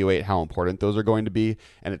evaluate how important those are going to be,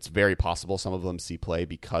 and it's very possible some of them see play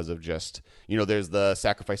because of just, there's the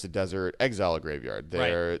Sacrifice a Desert, Exile a Graveyard.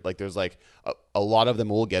 There's a lot of them.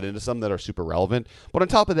 We'll get into some that are super relevant. But on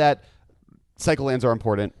top of that, Cycle Lands are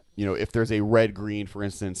important. If there's a red-green, for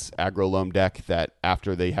instance, aggro loam deck that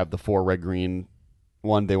after they have the 4 red-green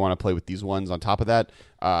one, they want to play with these ones on top of that,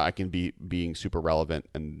 I can be being super relevant,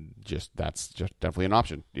 and that's just definitely an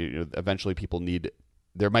option. Eventually people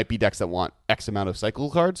there might be decks that want X amount of cycle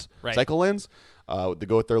cards, cycle lands, to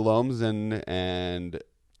go with their loams, and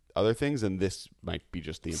other things, and this might be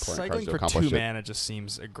just the important Cycling cards to for accomplish 2 it. mana just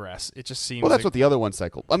seems aggressive. It just seems. Well, that's what the other one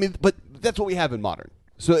cycled. I mean, but that's what we have in Modern.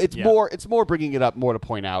 So it's more bringing it up more to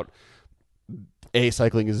point out. A,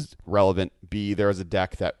 cycling is relevant. B, there is a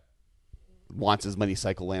deck that wants as many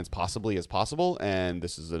cycle lands possibly as possible, and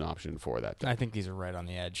this is an option for that deck. I think these are right on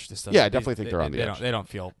the edge. I definitely think they're on the edge. They don't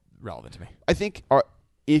feel relevant to me. I think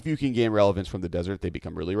if you can gain relevance from the desert, they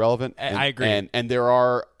become really relevant. I agree. And there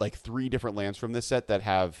are like 3 different lands from this set that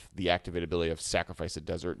have the activated ability of sacrifice a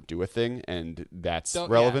desert, do a thing, and that's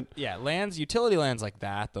relevant. Yeah, lands, utility lands like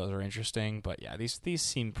that, those are interesting. But yeah, these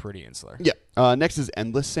seem pretty insular. Yeah. Next is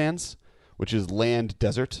Endless Sands, which is land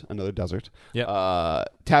desert, another desert. Yeah.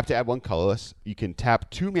 Tap to add 1 colorless. You can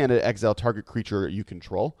tap 2 mana to exile target creature you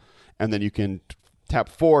control, and then you can tap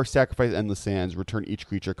 4, sacrifice Endless Sands, return each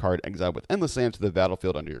creature card exiled with Endless Sands to the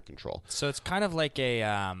battlefield under your control. So it's kind of like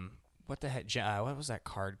a what the heck? What was that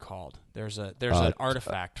card called? There's an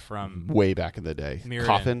artifact from way back in the day. Mirrodin.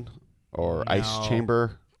 Coffin or Ice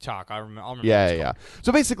Chamber. I'll remember. Yeah.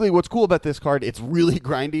 So basically, what's cool about this card? It's really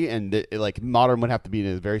grindy, and like Modern would have to be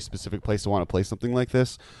in a very specific place to want to play something like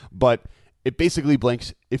this. But it basically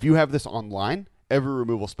blanks. If you have this online, every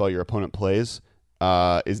removal spell your opponent plays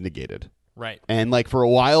is negated. Right. And like for a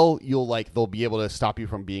while, they'll be able to stop you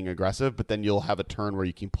from being aggressive, but then you'll have a turn where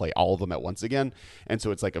you can play all of them at once again. And so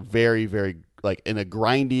it's like a very, very like in a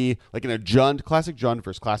grindy, like in a classic Jund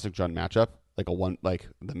versus classic Jund matchup, like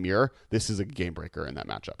the mirror. This is a game breaker in that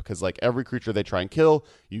matchup because like every creature they try and kill,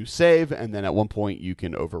 you save, and then at one point you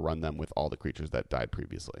can overrun them with all the creatures that died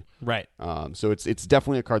previously. Right. So it's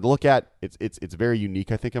definitely a card to look at. It's very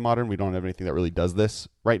unique, I think, in Modern. We don't have anything that really does this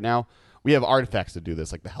right now. We have artifacts that do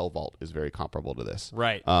this, like the Hell Vault is very comparable to this.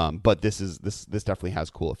 Right. But this definitely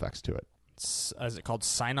has cool effects to it. Is it called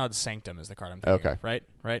Synod Sanctum is the card I'm thinking of,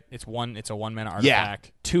 right? It's a 1 mana artifact.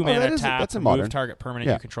 Yeah. 2 mana tap, that's remove target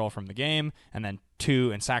permanent you control from the game, and then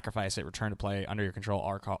 2 and sacrifice it, return to play under your control,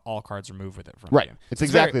 all cards removed with it from the game. It's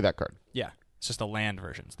exactly that card. Yeah. It's just a land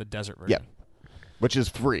version. It's the desert version. Yeah. Which is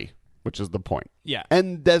free, which is the point. Yeah.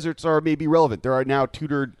 And deserts are maybe relevant. There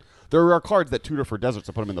are cards that tutor for deserts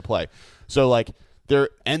to put them into play. So like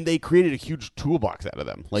they created a huge toolbox out of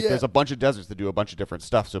them. Like there's a bunch of deserts that do a bunch of different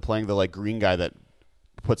stuff. So playing the like green guy that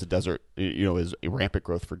puts a desert, is a rampant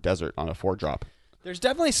growth for desert on a 4-drop. There's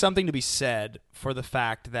definitely something to be said for the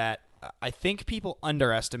fact that I think people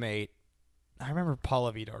underestimate. I remember Paul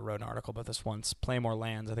Avito wrote an article about this once. Play More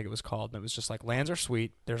Lands, I think it was called. And it was just like, lands are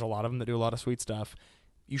sweet. There's a lot of them that do a lot of sweet stuff.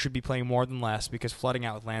 You should be playing more than less because flooding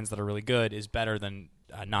out with lands that are really good is better than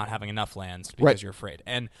not having enough lands because you're afraid.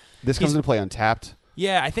 And this comes into play untapped.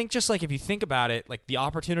 Yeah, I think just like if you think about it, like the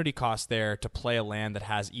opportunity cost there to play a land that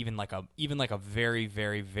has even like a very,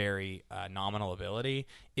 very, very nominal ability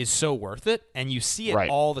is so worth it, and you see it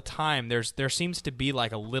all the time. There seems to be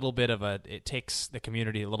like a little bit of it takes the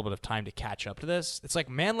community a little bit of time to catch up to this. It's like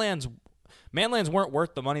manlands weren't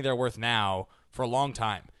worth the money they're worth now for a long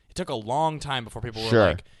time. It took a long time before people were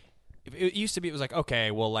like, it used to be, it was like,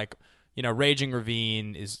 okay, well, like, Raging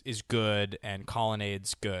Ravine is good and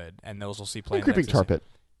Colonnade's good, and those will see play. Creeping Tarpit.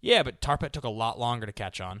 Yeah, but Tarpit took a lot longer to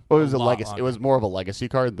catch on. Well, it was a legacy. Longer. It was more of a legacy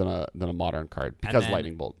card than a modern card because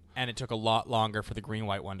Lightning Bolt. And it took a lot longer for the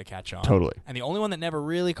green-white one to catch on. Totally. And the only one that never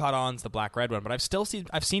really caught on is the black-red one. But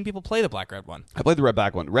I've seen people play the black-red one. I played the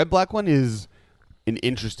red-black one. Red-black one is an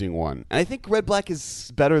interesting one, and I think red-black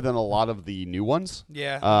is better than a lot of the new ones.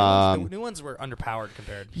 Yeah, the new ones were underpowered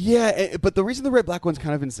compared. Yeah, but the reason the red-black one's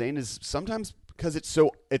kind of insane is sometimes because it's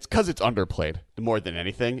underplayed more than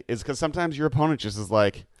anything. Is because sometimes your opponent just is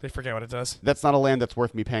like, they forget what it does. That's not a land that's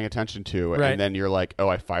worth me paying attention to, and then you're like, oh,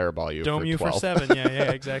 I fireball you. Dome for you 12. for 7.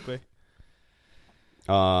 Yeah, exactly.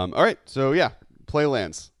 All right, so yeah, play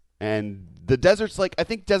lands. And the deserts, I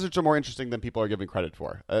think deserts are more interesting than people are giving credit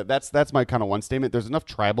for. That's my kind of one statement. There's enough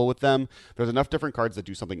tribal with them. There's enough different cards that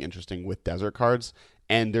do something interesting with desert cards,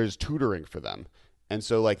 and there's tutoring for them. And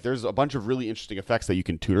so, there's a bunch of really interesting effects that you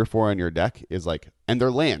can tutor for in your deck. And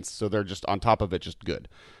they're lands, so they're just on top of it, just good.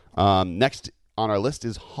 Next on our list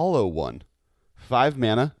is Hollow One. 5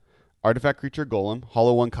 mana, artifact creature golem.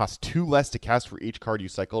 Hollow One costs 2 less to cast for each card you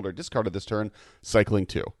cycled or discarded this turn, cycling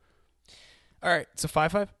 2. All right, it's a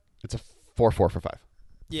 5/5? It's a 4/4 for 5.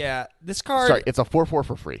 Yeah, this card... Sorry, it's a 4/4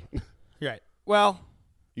 for free. Right. Well...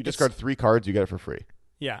 You discard 3 cards, you get it for free.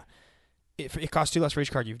 Yeah. It costs 2 less for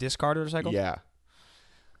each card you've discarded or cycled? Yeah.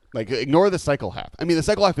 Ignore the cycle half. I mean, the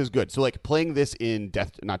cycle half is good. So, playing this in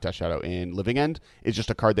not Death Shadow, in Living End is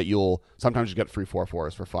just a card that you'll sometimes get free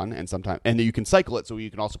 4/4s for fun, and you can cycle it so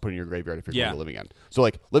you can also put in your graveyard if you're going to Living End. So,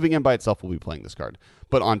 Living End by itself will be playing this card.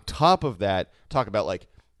 But on top of that, talk about,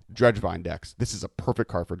 Dredgevine decks, this is a perfect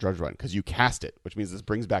card for Dredgevine because you cast it, which means this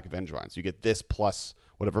brings back Vengevine. So you get this plus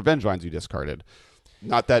whatever Vengevines you discarded.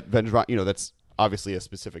 Not that Vengevine, that's obviously a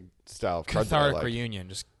specific style of card. Cathartic Reunion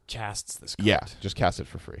just casts this card. Yeah, just cast it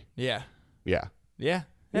for free. Yeah. Yeah. Yeah.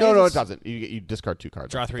 No, it doesn't. You discard 2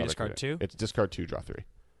 cards. Draw 3, discard 2? It's discard 2, draw 3.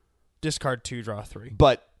 Discard 2, draw 3.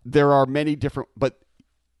 But there are many different... But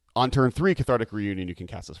on turn 3, Cathartic Reunion, you can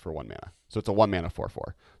cast this for 1 mana. So it's a 1 mana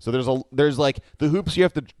 4/4. So there's like the hoops you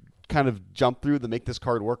have to kind of jump through to make this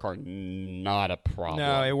card work are not a problem.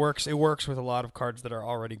 No, it works. It works with a lot of cards that are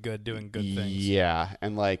already good, doing good things. Yeah,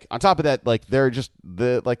 and like on top of that, like there's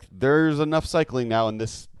enough cycling now in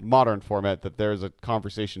this modern format that there's a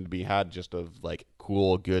conversation to be had just of like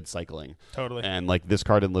cool, good cycling. Totally. And like this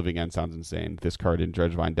card in Living End sounds insane. This card in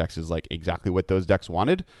Dredgevine decks is like exactly what those decks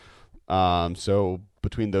wanted. So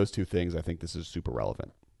between those two things, I think this is super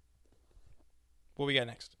relevant. What we got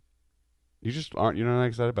next? You're not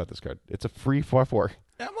excited about this card. It's a free 4/4.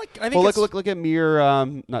 I'm like, I think look at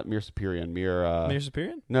Mirror, not Mirror Superior, Mirror. Mirror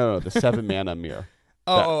Superior? No, the 7 mana Mirror.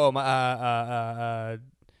 The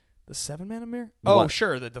 7 mana Mirror? Oh,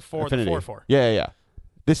 sure, the 4/4. Yeah.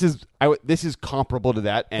 This is comparable to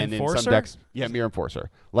that, and Enforcer? in some decks, Mirror Enforcer.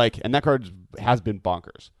 And that card has been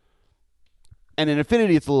bonkers. And in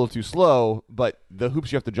Infinity, it's a little too slow, but the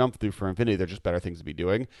hoops you have to jump through for Infinity, they're just better things to be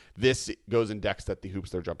doing. This goes in decks that the hoops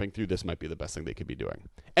they're jumping through, this might be the best thing they could be doing.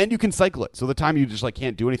 And you can cycle it. So the time you just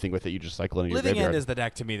can't do anything with it, you just cycle it in your Living graveyard. End is the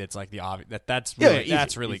deck to me that's like the obvious. That's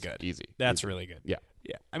really good. Easy. That's really good. Yeah.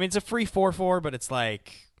 I mean, it's a free 4/4, but it's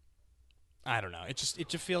like, I don't know. It just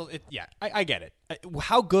feels it. Yeah, I get it.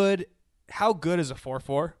 How good is a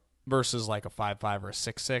 4/4? Versus like a 5/5 or a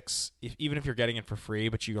 6/6, even if you're getting it for free,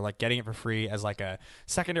 but you're like getting it for free as like a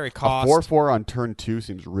secondary cost. A 4/4 on turn 2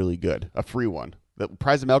 seems really good. A free one. The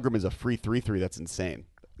Prize Amalgam is a free 3/3. That's insane.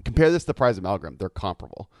 Compare this to Prize Amalgam. They're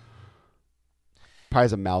comparable.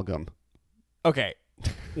 Prize Amalgam. Okay.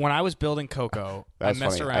 When I was building Coco, I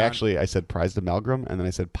messed funny. around. I said Prized Amalgam, and then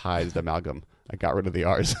I said Pized Amalgam. I got rid of the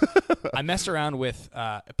R's. I messed around with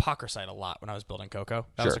Apocryphite a lot when I was building Coco.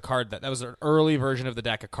 That Sure. was a card that was an early version of the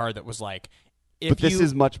deck, a card that was like... But this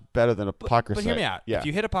is much better than Apocryphite. But hear me out. Yeah. If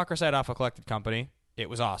you hit Apocryphite off a Collected Company, it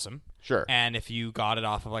was awesome. Sure. And if you got it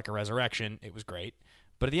off of like a Resurrection, it was great.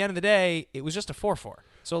 But at the end of the day, it was just a 4/4.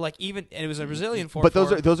 So like and it was a Brazilian 4/4.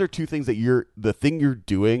 But those are two things that the thing you're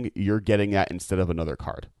doing, you're getting at instead of another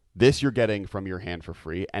card. This you're getting from your hand for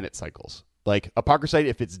free, and it cycles. Like Apocryphite,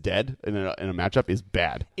 if it's dead in a matchup, is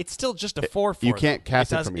bad. It's still just a 4/4. You can't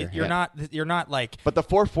cast it from your hand. You're not like. But the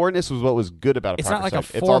 4/4ness was what was good about Apocryphite. It's not like a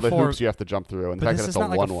 4/4. It's all the hoops you have to jump through, and the But fact this that is it's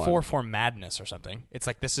not a like 1/1. a 4/4 madness or something. It's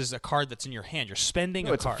like this is a card that's in your hand. You're spending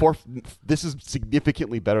a card. This is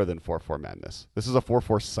significantly better than 4/4 madness. This is a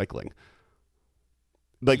 4/4 cycling.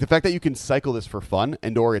 Like the fact that you can cycle this for fun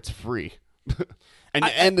or it's free.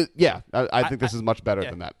 I think this is much better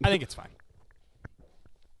than that. I think it's fine.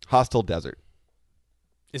 Hostile Desert.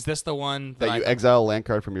 Is this the one that you exile a land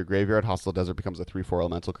card from your graveyard? Hostile Desert becomes a 3/4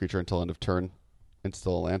 elemental creature until end of turn. And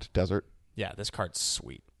still a land. Desert. Yeah, this card's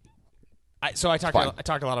sweet. I talked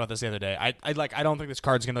a lot about this the other day. I don't think this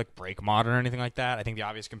card's gonna break Modern or anything like that. I think the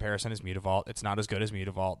obvious comparison is Mutavault. It's not as good as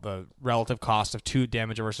Mutavault. The relative cost of 2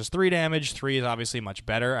 damage versus 3 damage. 3 is obviously much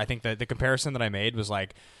better. I think that the comparison that I made was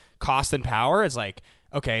like cost and power. It's like,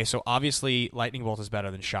 okay, so obviously Lightning Bolt is better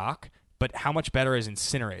than Shock, but how much better is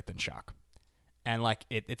Incinerate than Shock? And like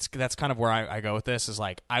that's kind of where I go with this. Is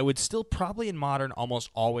like I would still probably in Modern almost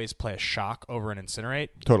always play a Shock over an Incinerate.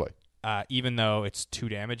 Totally. Even though it's 2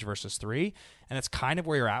 damage versus 3, and that's kind of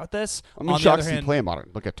where you're at with this. I mean, Shocks you play in Modern.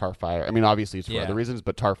 Look at Tarfire. I mean, obviously it's for other reasons,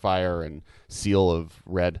 but Tarfire and Seal of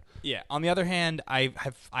Red. Yeah. On the other hand, I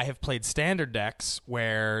have played Standard decks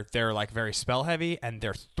where they're like very spell heavy, and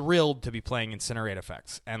they're thrilled to be playing Incinerate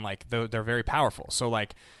effects, and like they're very powerful. So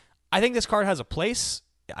like, I think this card has a place.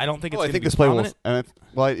 I don't think it's going to be prominent.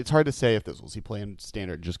 It's hard to say if this will see play in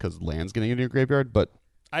Standard just because land's getting into your graveyard, but.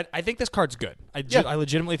 I think this card's good. I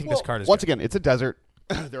legitimately think this card is once good. Again, it's a desert.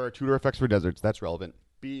 There are tutor effects for deserts. That's relevant.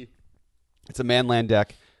 B, it's a manland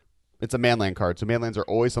deck. It's a manland card, so manlands are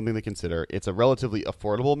always something to consider. It's a relatively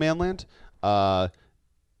affordable manland.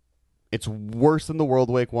 It's worse than the World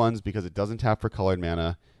Wake ones because it doesn't tap for colored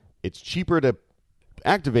mana. It's cheaper to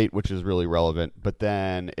activate, which is really relevant, but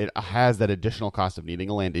then it has that additional cost of needing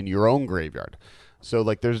a land in your own graveyard. So,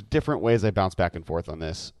 like, there's different ways I bounce back and forth on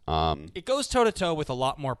this. It goes toe-to-toe with a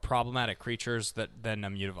lot more problematic creatures than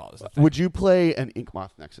Mutavault is the thing. Would you play an Ink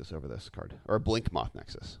Moth Nexus over this card? Or a Blink Moth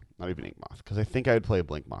Nexus? Not even Ink Moth, because I think I would play a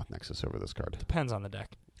Blink Moth Nexus over this card. Depends on the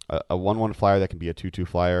deck. A 1/1 flyer that can be a 2/2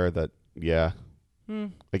 flyer that, yeah.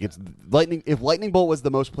 Like it's lightning. If Lightning Bolt was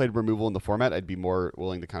the most played removal in the format, I'd be more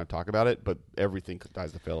willing to kind of talk about it. But everything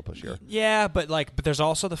dies the fatal push here. Yeah, but there's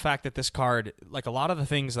also the fact that this card, like a lot of the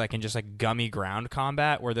things, like in just like gummy ground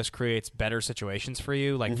combat, where this creates better situations for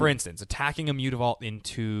you. Like for instance, attacking a Mutavault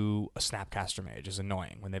into a Snapcaster Mage is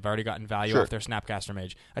annoying when they've already gotten value off their Snapcaster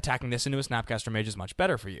Mage. Attacking this into a Snapcaster Mage is much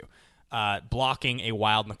better for you. Blocking a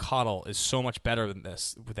Wild Nacatl is so much better than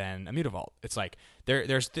a Mutavault. It's like there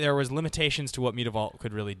was limitations to what Mutavault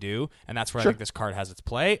could really do, and that's where I think this card has its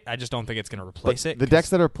play. I just don't think it's going to replace it. The decks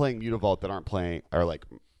that are playing Mutavault that aren't playing are like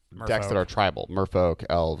decks that are tribal, Merfolk,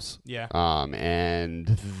 Elves. Yeah.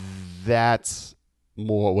 And that's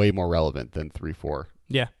way more relevant than 3/4.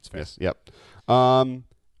 Yeah, it's fair. Yes, yep.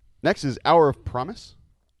 Next is Hour of Promise.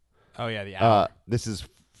 Oh yeah, the Hour. This is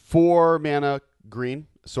 4 mana green.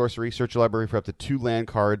 Sorcery, search your library for up to 2 land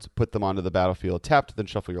cards, put them onto the battlefield, tapped, then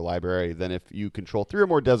shuffle your library. Then if you control 3 or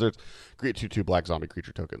more deserts, create 2/2 black zombie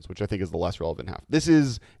creature tokens, which I think is the less relevant half. This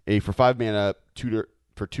is for 5 mana, tutor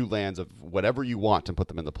for 2 lands of whatever you want and put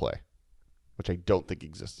them into play, which I don't think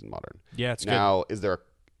exists in Modern. Yeah, it's now, good.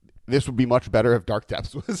 This would be much better if Dark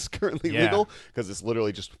Depths was currently legal, because this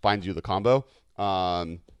literally just finds you the combo.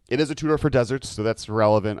 It is a tutor for deserts, so that's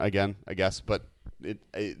relevant again, I guess, but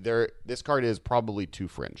this card is probably too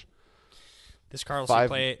fringe. This card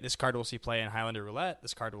will see play in Highlander Roulette.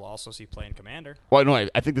 This card will also see play in Commander. Well, no,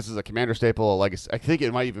 I think this is a Commander staple, a Legacy. I think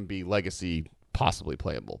it might even be Legacy possibly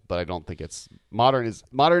playable, but I don't think it's Modern.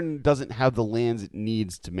 Modern doesn't have the lands it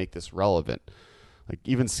needs to make this relevant. Like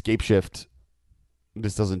even Scapeshift,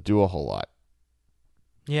 this doesn't do a whole lot.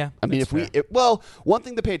 Yeah, I mean, one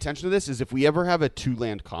thing to pay attention to this is if we ever have a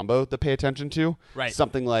 2-land combo to pay attention to, right?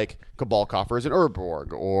 Something like Cabal Coffers and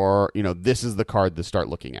Urborg, or this is the card to start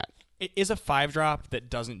looking at. It is a 5-drop that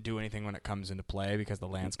doesn't do anything when it comes into play because the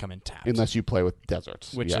lands come in tapped, unless you play with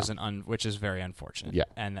deserts, which is very unfortunate. Yeah,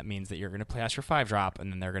 and that means that you're going to pass your 5-drop,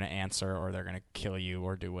 and then they're going to answer, or they're going to kill you,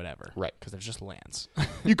 or do whatever. Right, because they're just lands.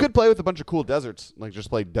 You could play with a bunch of cool deserts, like just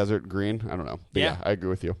play Desert Green. I don't know. But yeah, I agree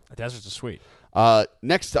with you. Deserts are sweet.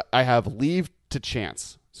 Next, I have Leave to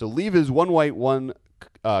Chance. So Leave is 1 white, 1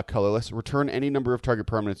 colorless. Return any number of target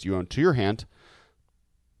permanents you own to your hand.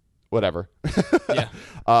 Whatever. Yeah.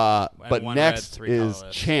 But next red, is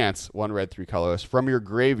colorless. Chance, 1 red, 3 colorless. From your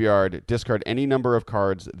graveyard, discard any number of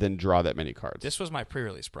cards, then draw that many cards. This was my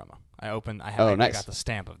pre-release promo. I nice. got the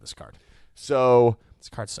stamp of this card. So this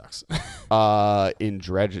card sucks. In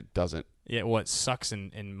Dredge, it doesn't. Yeah, well, it sucks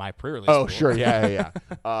in my pre-release. Oh, sure. Yeah.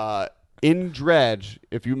 In Dredge,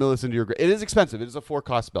 if you mill this into your... It is expensive. It is a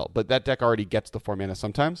 4-cost spell, but that deck already gets the 4 mana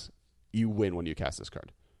sometimes. You win when you cast this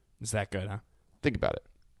card. Is that good, huh? Think about it.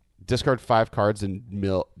 Discard 5 cards and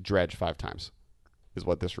mill Dredge 5 times is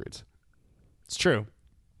what this reads. It's true.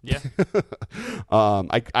 Yeah.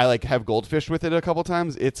 I like have Goldfish with it a couple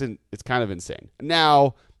times. It's kind of insane.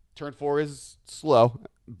 Now, turn 4 is slow,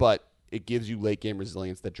 but it gives you late game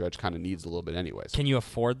resilience that Dredge kind of needs a little bit anyways. Can you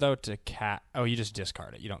afford, though, to cast... Oh, you just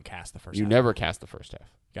discard it. You don't cast the first half. You never cast the first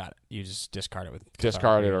half. Got it. You just discard it with...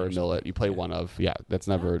 Discard it or mill it. You play one of... Yeah, that's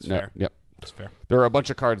never... That's fair. Yep. That's fair. There are a bunch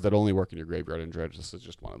of cards that only work in your graveyard in Dredge. This is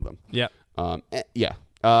just one of them. Yep.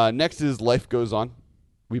 Next is Life Goes On.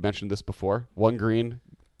 We mentioned this before. 1 green.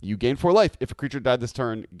 You gain 4 life. If a creature died this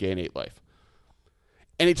turn, gain 8 life.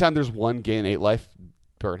 Anytime there's 1, gain 8 life,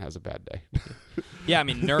 Burn has a bad day. Yeah, I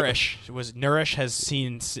mean, Nourish has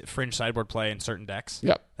seen fringe sideboard play in certain decks.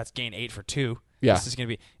 Yep. That's gain 8 for 2. Yeah. This is going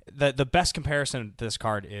to be... The best comparison to this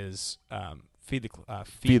card is... Feed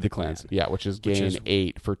the Clans. Yeah, which is gain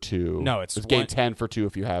 8 for 2. No, it's gain 10 for 2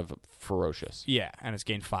 if you have Ferocious. Yeah, and it's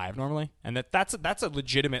gain 5 normally. And that's a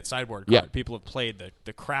legitimate sideboard card. Yeah. People have played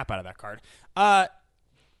the crap out of that card.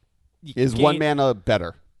 Is 1 mana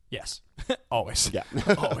better? Yes. Always. Yeah.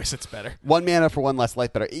 Always it's better. 1 mana for 1 less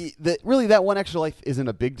life better. Really, that 1 extra life isn't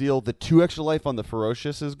a big deal. The 2 extra life on the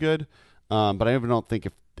Ferocious is good, but I don't think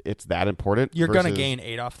if it's that important. You're going to gain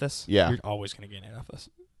 8 off this? Yeah. You're always going to gain 8 off this.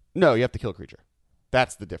 No, you have to kill a creature.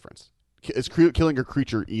 That's the difference. Is killing your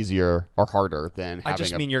creature easier or harder than having I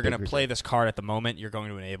just mean you're going to creature. play this card at the moment. You're going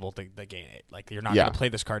to enable the gain 8. Like, you're not going to play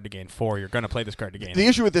this card to gain 4. You're going to play this card to gain 8. The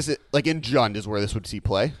issue with this, like in Jund, is where this would see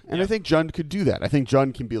play. And I think Jund could do that. I think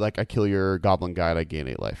Jund can be like, I kill your Goblin Guide, I gain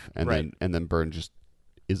 8 life. And then Burn just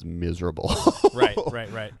is miserable. Right.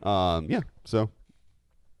 Yeah, so.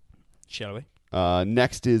 Shall we?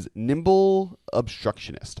 Next is Nimble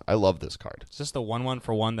Obstructionist. I love this card. Is this the 1/1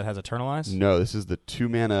 for 1 that has Eternalize? No, this is the 2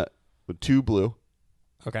 mana with 2 blue.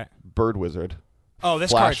 Okay. Bird Wizard. Oh,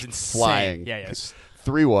 this card's insane. Flying. Yeah, yes.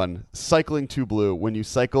 3/1. Cycling 2 blue. When you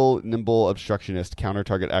cycle Nimble Obstructionist, counter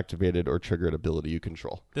target activated or triggered ability you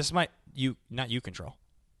control. This might not you control.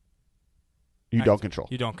 You don't control.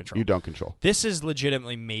 You don't control. You don't control. This is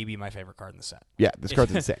legitimately maybe my favorite card in the set. Yeah, this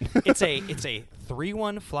card's insane. It's a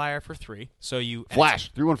 3/1 flyer for 3. So you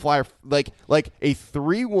flash 3/1 flyer like a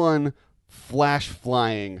 3/1 flash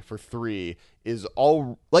flying for 3 is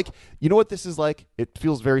all like, you know what this is like? It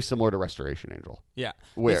feels very similar to Restoration Angel. Yeah.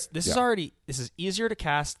 Where this is easier to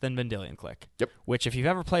cast than Vendilion Click. Yep. Which if you've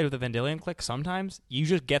ever played with a Vendilion Click, sometimes you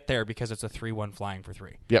just get there because it's a 3/1 flying for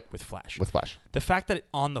 3. Yep. With flash. The fact that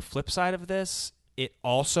on the flip side of this, it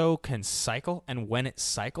also can cycle, and when it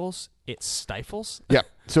cycles, it stifles. Yeah,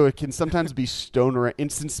 so it can sometimes be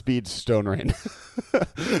instant speed Stone Rain.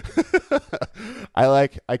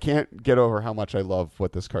 I can't get over how much I love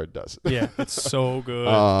what this card does. Yeah, it's so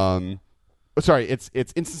good. Sorry, it's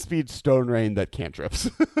instant speed Stone Rain that cantrips.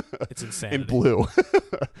 It's insane. In blue.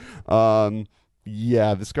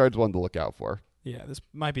 Yeah, this card's one to look out for. Yeah, this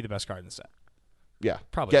might be the best card in the set. Yeah,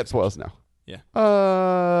 probably. Get Spoils now. Yeah.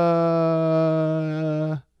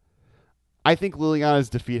 I think Liliana's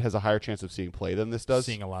Defeat has a higher chance of seeing play than this does.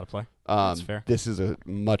 Seeing a lot of play. That's fair. This is a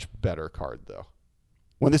much better card, though.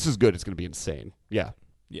 When this is good, it's going to be insane. Yeah.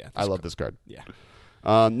 Yeah. I love this card. Yeah.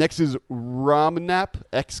 Next is Ramnap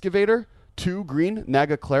Excavator. 2 green,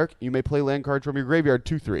 Naga Cleric. You may play land cards from your graveyard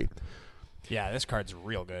 2/3. Yeah, this card's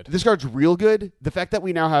real good. This card's real good. The fact that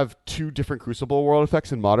we now have 2 different Crucible World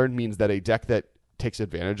effects in Modern means that a deck that takes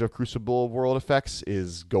advantage of Crucible World effects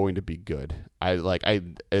is going to be good.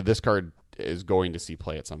 This card is going to see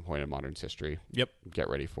play at some point in Modern's history. Yep. Get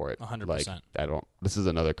ready for it. 100%. This is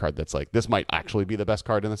another card that's like, this might actually be the best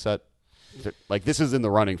card in the set. Like, this is in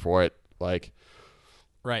the running for it. Like,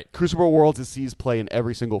 right. Crucible Worlds sees play in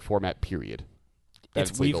every single format, period.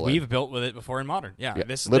 We've built with it before in Modern. Yeah.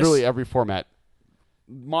 Every format.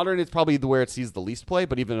 Modern is probably where it sees the least play,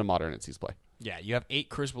 but even in Modern it sees play. Yeah, you have 8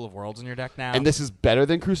 Crucible of Worlds in your deck now. And this is better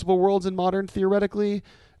than Crucible Worlds in Modern, theoretically,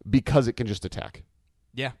 because it can just attack.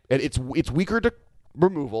 Yeah. And it's weaker to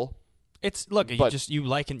removal. You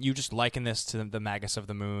just liken this to the Magus of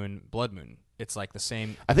the Moon, Blood Moon. It's like the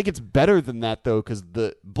same. I think it's better than that, though, because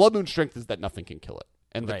the Blood Moon strength is that nothing can kill it.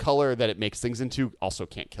 And the color that it makes things into also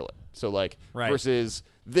can't kill it. So, versus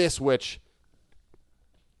this, which...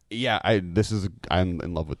 Yeah, I'm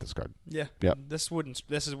in love with this card. Yeah. Yep.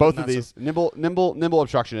 Both of these. Nimble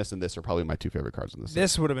Obstructionist and this are probably my 2 favorite cards in this.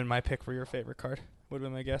 This would have been my pick for your favorite card. Would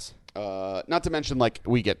have been my guess. Not to mention,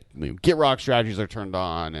 we get rock strategies are turned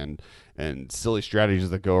on and silly strategies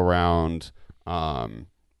that go around.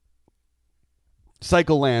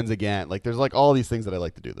 Cycle lands again. There's all these things that I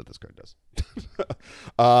like to do that this card does.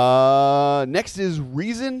 Next is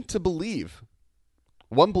Reason to Believe.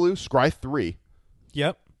 1 blue, scry 3.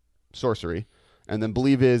 Yep. Sorcery. And then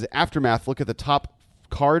Believe is Aftermath. Look at the top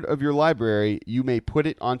card of your library. You may put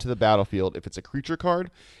it onto the battlefield if it's a creature card.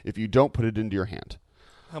 If you don't, put it into your hand.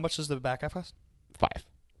 How much does the back half cost? 5.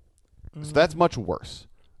 So that's much worse.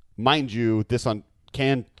 Mind you, this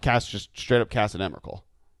can just straight up cast an Emrakul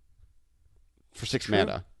for 6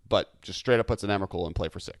 mana, but just straight up puts an Emrakul in play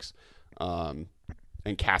for 6 and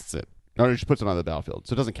casts it. No, it just puts it on the battlefield.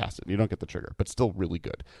 So it doesn't cast it. You don't get the trigger, but still really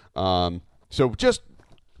good. So just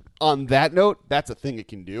on that note, that's a thing it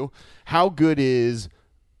can do. How good is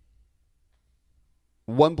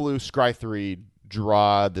 1 blue, scry 3,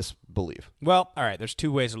 draw this Believe? Well, all right, there's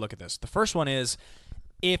 2 ways to look at this. The first one is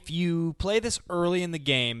if you play this early in the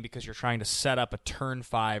game because you're trying to set up a turn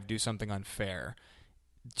 5, do something unfair,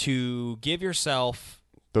 to give yourself...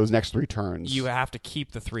 those next 3 turns. You have to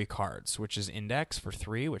keep the 3 cards, which is Index for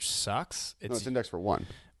 3, which sucks. It's Index for 1.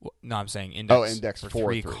 No, I'm saying Index for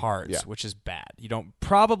 3 cards, which is bad. You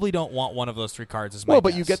probably don't want one of those 3 cards as my Well,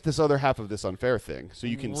 but you get this other half of this unfair thing. So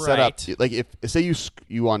you can set up, if say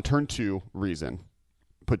you on turn 2 Reason,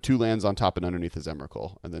 put 2 lands on top and underneath his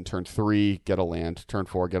Emrakul, and then turn 3 get a land, turn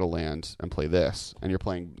 4 get a land, and play this, and you're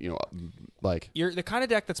playing, you're the kind of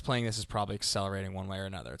deck that's playing this is probably accelerating one way or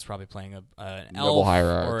another. It's probably playing an Noble elf,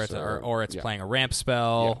 Hierarchs, or it's playing a ramp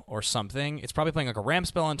spell or something. It's probably playing a ramp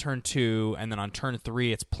spell on turn 2, and then on turn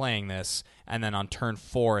 3 it's playing this, and then on turn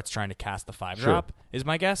 4 it's trying to cast the 5-drop. Is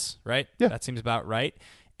my guess, right? Yeah, that seems about right.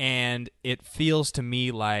 And it feels to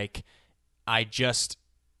me like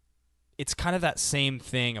it's kind of that same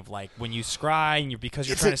thing of when you scry and because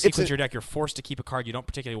you're trying to sequence your deck, you're forced to keep a card you don't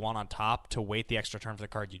particularly want on top to wait the extra turn for the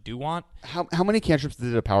card you do want. How many cantrips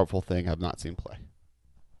did a powerful thing have not seen play?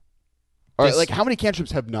 All right, how many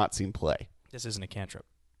cantrips have not seen play? This isn't a cantrip.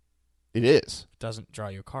 It is. It doesn't draw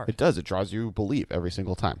you a card. It does. It draws you Believe every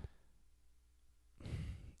single time.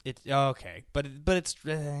 It's okay, but it's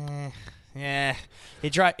it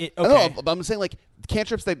draw it. Okay. No, I'm saying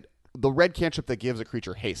cantrips that the red cantrip that gives a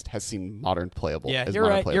creature haste has seen modern playable. Yeah, you're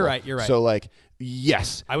right. Playable. You're right. So like,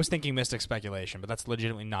 yes, I was thinking Mystic Speculation, but that's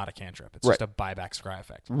legitimately not a cantrip. It's just a buyback scry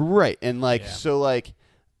effect. Right, and like so like.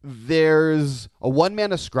 There's a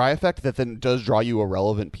 1-mana scry effect that then does draw you a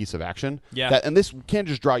relevant piece of action. Yeah. And this can't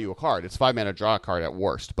just draw you a card. It's 5 mana draw a card at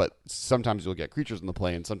worst, but sometimes you'll get creatures in the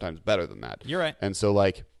play and sometimes better than that. You're right. And so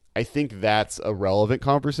like I think that's a relevant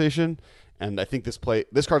conversation, and I think this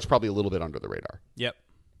card's probably a little bit under the radar. Yep.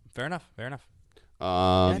 Fair enough. Yeah,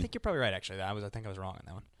 I think you're probably right actually. I think I was wrong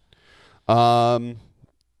on that one.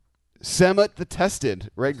 Samut the Tested,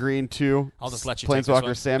 red green 2. I'll just let you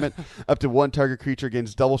Planeswalker Samut. Up to 1 target creature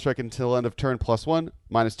gains double strike until end of turn +1.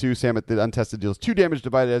 -2. Samut the Untested deals 2 damage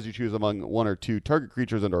divided as you choose among 1 or 2 target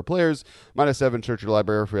creatures and/or players. -7. Search your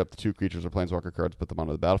library for up to 2 creatures or Planeswalker cards. Put them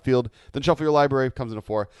onto the battlefield. Then shuffle your library. Comes in a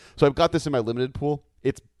 4. So I've got this in my limited pool.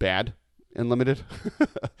 It's bad in limited.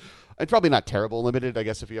 It's probably not terrible in limited. I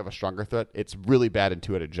guess if you have a stronger threat, it's really bad in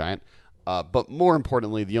 2-headed giant. But more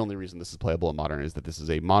importantly, the only reason this is playable in Modern is that this is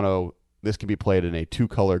a mono. This can be played in a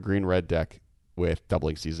 2-color green-red deck with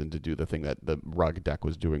Doubling Season to do the thing that the Rug deck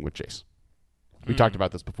was doing with Jace. We talked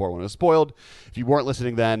about this before when it was spoiled. If you weren't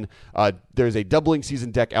listening then, there's a Doubling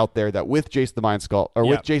Season deck out there that with Jace the Mind Skull, or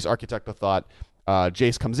with Jace Architect of Thought,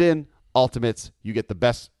 Jace comes in, ultimates, you get the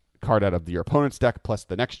best card out of your opponent's deck plus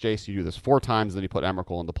the next Jace. You do this 4 times, then you put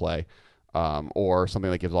Emrakul into play, or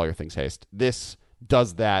something that gives all your things haste. This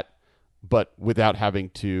does that, but without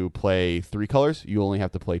having to play 3 colors. You only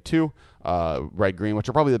have to play 2, red, green, which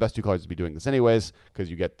are probably the best 2 colors to be doing this anyways,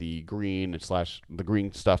 because you get the green / the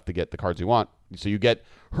green stuff to get the cards you want. So you get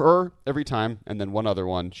her every time, and then one other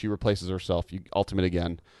one. She replaces herself. You ultimate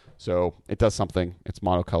again. So it does something. It's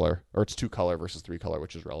monocolor, or it's 2-color versus 3-color,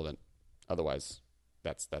 which is relevant. Otherwise,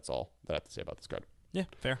 that's all that I have to say about this card. Yeah,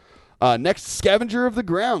 fair. Next, Scavenger of the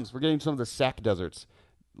Grounds. We're getting some of the sack deserts.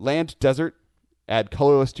 Land, desert. Add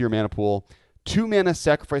colorless to your mana pool. 2 mana,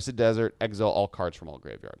 sacrifice a desert, exile all cards from all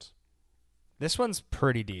graveyards. This one's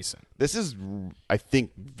pretty decent. This is, I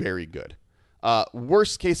think, very good.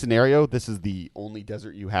 Worst case scenario, this is the only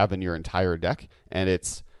desert you have in your entire deck, and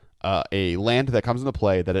it's a land that comes into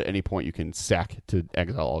play that at any point you can sack to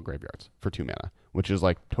exile all graveyards for 2 mana, which is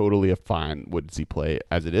like totally a fine woodsy play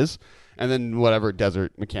as it is. And then whatever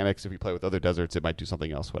desert mechanics, if you play with other deserts, it might do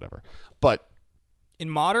something else, whatever. But in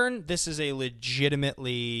Modern, this is a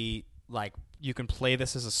legitimately, like, you can play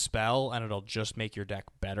this as a spell, and it'll just make your deck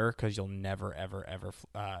better because you'll never, ever, ever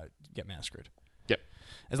get mana screwed. Yep.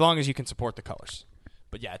 As long as you can support the colors.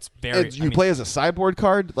 But yeah, it's very... You play as a sideboard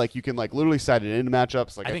card, like you can like literally side it into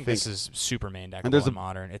matchups. Like I think this is super main deck in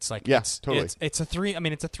Modern. It's like... totally. It's a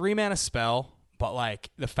 3-mana spell, but like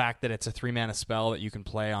the fact that it's a 3-mana spell that you can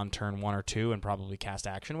play on turn 1 or 2 and probably cast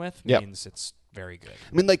action with means it's very good.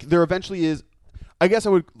 I mean, like there eventually is... I guess I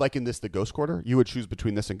would liken this to Ghost Quarter. You would choose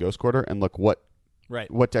between this and Ghost Quarter and look what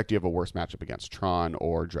deck do you have a worse matchup against, Tron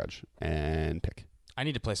or Dredge, and pick. I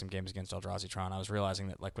need to play some games against Eldrazi Tron. I was realizing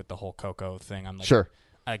that like with the whole Coco thing, I'm like, sure.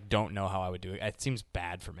 I don't know how I would do it. It seems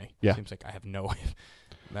bad for me. Yeah. It seems like I have no way of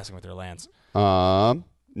messing with their lands.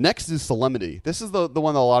 Next is Solemnity. This is the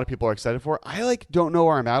one that a lot of people are excited for. I don't know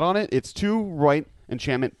where I'm at on it. It's 2 white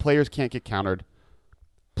enchantment. Players can't get countered.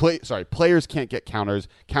 Players can't get counters.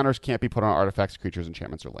 Counters can't be put on artifacts, creatures,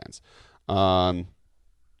 enchantments, or lands.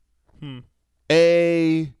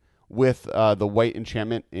 With the white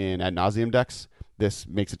enchantment in Ad Nauseam decks, this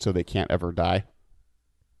makes it so they can't ever die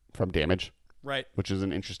from damage. Right. Which is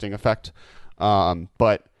an interesting effect. And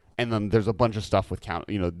then there's a bunch of stuff with count.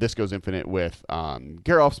 This goes infinite with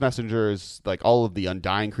Geralf's Messengers, like all of the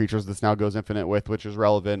Undying creatures this now goes infinite with, which is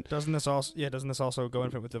relevant. Doesn't this also go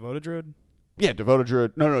infinite with Devoted Druid? Yeah, Devoted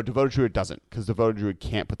Druid. No, Devoted Druid doesn't, because Devoted Druid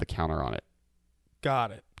can't put the counter on it.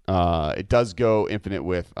 Got it. It does go infinite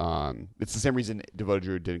with... it's the same reason Devoted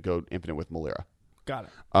Druid didn't go infinite with Malira. Got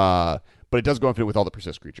it. But it does go infinite with all the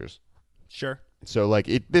persist creatures. Sure. So,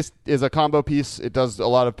 this is a combo piece. It does a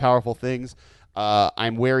lot of powerful things.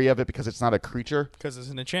 I'm wary of it because it's not a creature. Because it's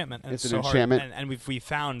an enchantment. And it's an so enchantment. Hard. And we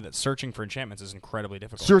found that searching for enchantments is incredibly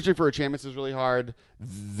difficult. Searching for enchantments is really hard.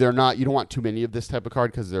 You don't want too many of this type of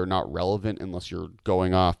card because they're not relevant unless you're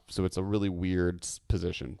going off. So it's a really weird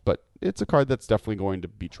position. But it's a card that's definitely going to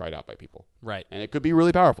be tried out by people. Right. And it could be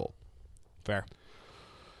really powerful. Fair.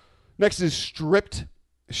 Next is Striped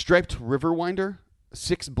Riverwinder.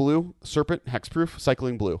 6 blue, Serpent, Hexproof,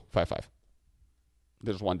 Cycling Blue, 5/5.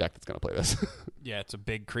 There's one deck that's going to play this. Yeah, it's a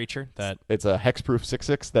big creature. It's a Hexproof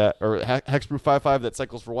 6/6 Hexproof 5/5 that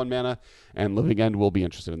cycles for 1 mana, and Living End will be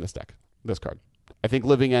interested in this card. I think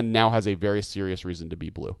Living End now has a very serious reason to be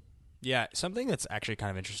blue. Yeah, something that's actually kind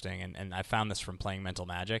of interesting, and I found this from playing Mental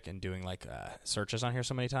Magic and doing like searches on here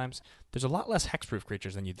so many times. There's a lot less hexproof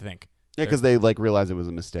creatures than you'd think. Yeah, because they like realized it was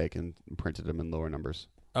a mistake and printed them in lower numbers.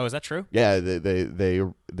 Oh, is that true? Yeah,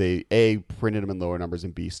 they A, printed them in lower numbers,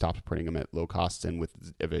 and B, stopped printing them at low costs and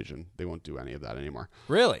with evasion. They won't do any of that anymore.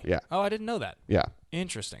 Really? Yeah. Oh, I didn't know that. Yeah.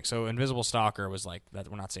 Interesting. So Invisible Stalker was like that.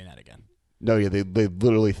 We're not seeing that again. No, yeah, they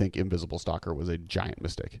literally think Invisible Stalker was a giant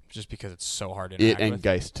mistake. Just because it's so hard to interact and with?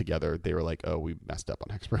 Geist together, they were like, oh, we messed up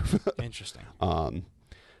on Hexproof. Interesting.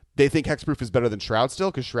 They think Hexproof is better than Shroud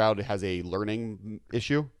still because Shroud has a learning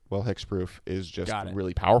issue. Well, Hexproof is just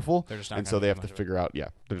really powerful. They're just not and so they have to figure out, they're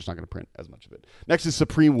just not going to print as much of it. Next is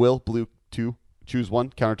Supreme Will, blue 2. Choose 1,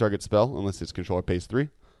 counter target spell, unless its controller pays 3.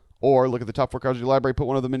 Or look at the top 4 cards of your library, put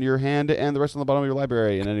one of them into your hand, and the rest on the bottom of your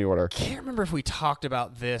library in any order. Can't remember if we talked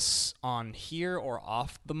about this on here or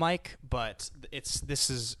off the mic, but this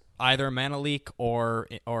is either Mana Leak or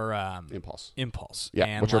Impulse. Yeah,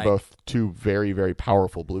 and which are both 2 very, very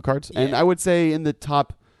powerful blue cards. Yeah. And I would say in the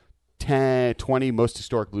top 10, 20 most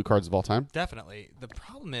historic blue cards of all time. Definitely. The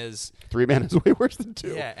problem is 3 mana is way worse than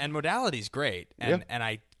 2. Yeah, and modality's great. And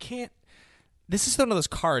I can't. This is one of those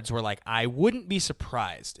cards where, like, I wouldn't be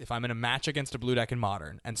surprised if I'm in a match against a blue deck in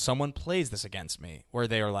Modern and someone plays this against me, where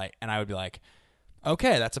they are like, and I would be like,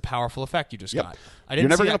 okay, that's a powerful effect you just got. You're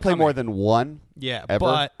never going to play more than 1. Yeah, ever.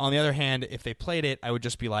 But on the other hand, if they played it, I would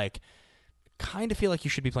just be like, kind of feel like you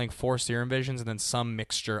should be playing 4 Serum Visions and then some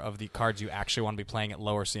mixture of the cards you actually want to be playing at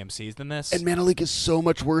lower CMCs than this. And Mana Leak is so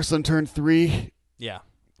much worse on turn 3. Yeah.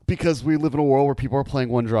 Because we live in a world where people are playing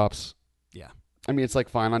 1-drops. Yeah. I mean, it's like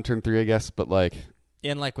fine on turn 3, I guess, but like...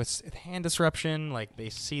 And like with hand disruption, like they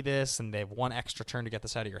see this and they have 1 extra turn to get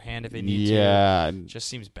this out of your hand if they need to. Yeah. It just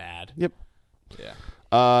seems bad. Yep.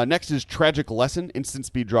 Yeah. Next is Tragic Lesson. Instant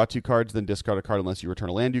speed, draw 2 cards, then discard a card unless you return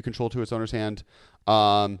a land you control to its owner's hand.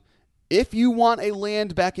 If you want a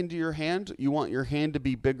land back into your hand, you want your hand to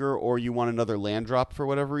be bigger, or you want another land drop for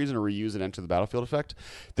whatever reason, or reuse and enter the battlefield effect.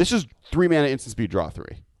 This is 3 mana instant speed, draw 3.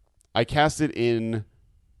 I cast it in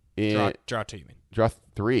draw 2, you mean? Draw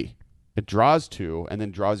 3. It draws 2 and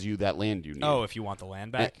then draws you that land you need. Oh, if you want the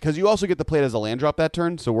land back? Because you also get to play it as a land drop that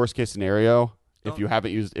turn. So worst case scenario, if you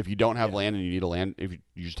don't have land and you need a land, if you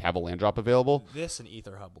just have a land drop available, this and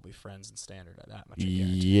Ether Hub will be friends in standard at that much.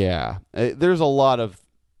 Yeah, there's a lot of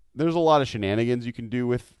shenanigans you can do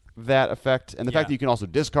with that effect, and the fact that you can also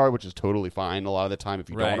discard, which is totally fine a lot of the time if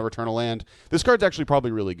you don't want to return a land. This card's actually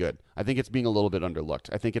probably really good. I think it's being a little bit underlooked.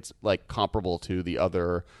 I think it's like comparable to the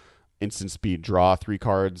other instant speed draw 3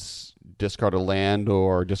 cards, discard a land,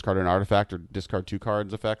 or discard an artifact, or discard 2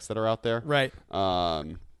 cards effects that are out there. Right.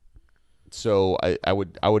 So I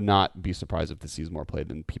would not be surprised if this sees more play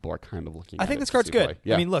than people are kind of looking at. I think this card's good.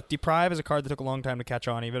 Yeah. I mean, look, Deprive is a card that took a long time to catch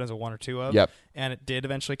on, even as a 1 or 2 of. Yep. And it did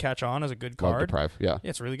eventually catch on as a good card. Deprive, yeah. Yeah,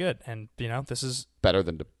 it's really good. And, this is better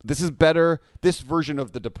than... This version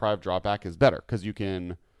of the Deprive drawback is better, because you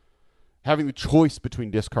can... Having the choice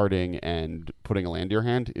between discarding and putting a land to your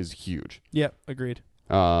hand is huge. Yep, agreed.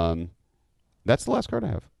 That's the last card I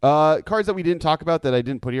have. Cards that we didn't talk about that I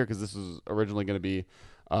didn't put here because this was originally going to be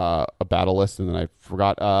a battle list, and then I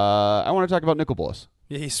forgot. I want to talk about Nicol Bolas.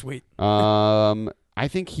 Yeah, he's sweet. I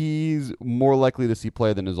think he's more likely to see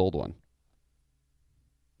play than his old one.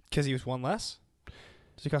 Because he was 1 less?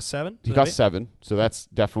 Does he cost 7? He cost 7, so that's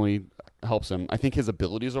definitely helps him. I think his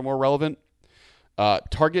abilities are more relevant.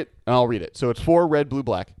 Target, and I'll read it. So it's 4 red, blue,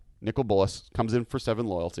 black. Nicol Bolas comes in for 7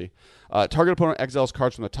 loyalty. Target opponent exiles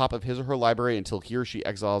cards from the top of his or her library until he or she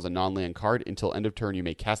exiles a non-land card. Until end of turn, you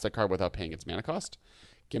may cast that card without paying its mana cost.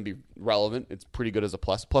 Can be relevant. It's pretty good as a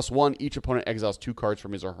plus. +1, each opponent exiles 2 cards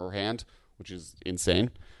from his or her hand, which is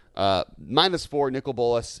insane. -4, Nicol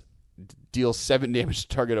Bolas deals 7 damage to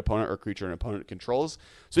target opponent or creature an opponent controls.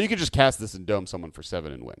 So you can just cast this and dome someone for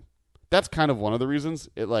 7 and win. That's kind of one of the reasons.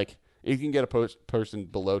 You can get a person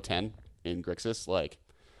below 10 in Grixis,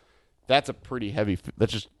 that's a pretty heavy...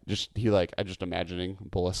 That's I just imagining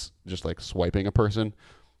Bolas just, swiping a person.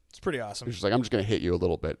 It's pretty awesome. He's just I'm just going to hit you a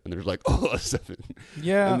little bit. And they're just oh, 7.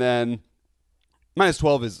 Yeah. And then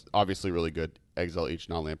 -12 is obviously really good. Exile each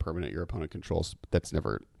non-land permanent your opponent controls. That's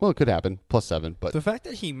never... Well, it could happen. +7, but... The fact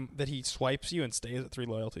that he swipes you and stays at 3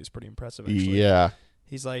 loyalty is pretty impressive, actually. Yeah.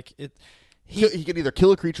 He's it... He can either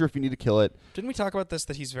kill a creature if you need to kill it. Didn't we talk about this,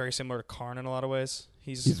 that he's very similar to Karn in a lot of ways?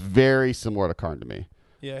 He's very similar to Karn to me.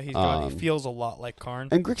 Yeah, he feels a lot like Karn.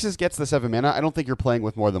 And Grixis gets the 7 mana. I don't think you're playing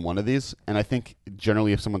with more than one of these. And I think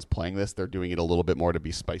generally if someone's playing this, they're doing it a little bit more to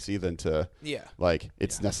be spicy than to... Yeah.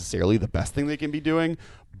 It's necessarily the best thing they can be doing.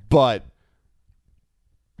 But...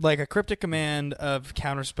 a Cryptic Command of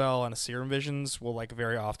Counterspell and a Serum Visions will,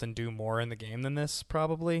 very often do more in the game than this,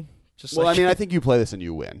 probably. Well, I mean, I think you play this and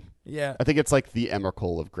you win. Yeah. I think it's like the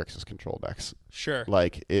Emrakul of Grixis control decks. Sure.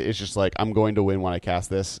 Like, it's just like, I'm going to win when I cast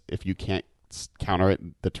this. If you can't counter it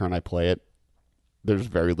the turn I play it, there's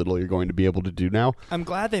very little you're going to be able to do now. I'm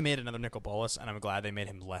glad they made another Nicol Bolas, and I'm glad they made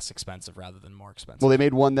him less expensive rather than more expensive. Well, they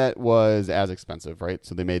made one that was as expensive, right?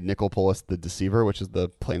 So they made Nicol Bolas the Deceiver, which is the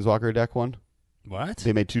Planeswalker deck one. What?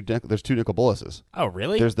 They made there's two Nicol Bolases. Oh,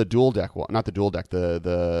 really? There's the dual deck one, not the dual deck,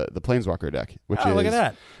 the Planeswalker deck, which is look at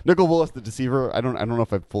that. Nicol Bolas the Deceiver. I don't know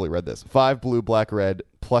if I've fully read this. 5 blue, black, red,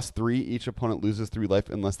 +3. Each opponent loses 3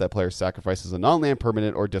 life unless that player sacrifices a non-land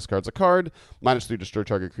permanent or discards a card. -3 destroy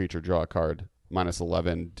target creature, draw a card.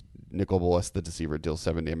 -11. Nicol Bolas the Deceiver deals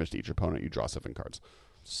 7 damage to each opponent. You draw 7 cards.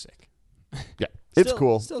 Sick. Yeah, it's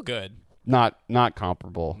cool. Still good. Not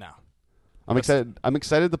comparable. No. I'm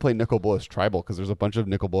excited to play Nicol Bolas Tribal because there's a bunch of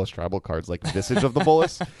Nicol Bolas Tribal cards like Visage of the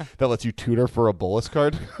Bolas that lets you tutor for a Bolas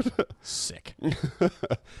card. Sick.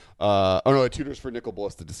 Oh no, it tutors for Nicol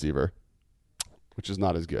Bolas the Deceiver, which is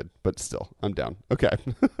not as good, but still, I'm down. Okay.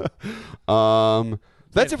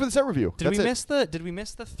 That's it for the set review. Did we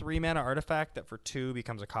miss the 3 mana artifact that for 2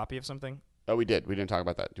 becomes a copy of something? Oh, we did. We didn't talk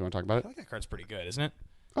about that. Do you want to talk about I it? feel like that card's pretty good, isn't it?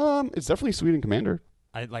 It's definitely sweet in Commander.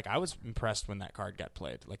 I was impressed when that card got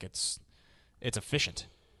played. Like it's efficient.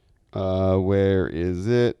 Where is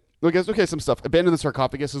it? Okay, some stuff. Abandon the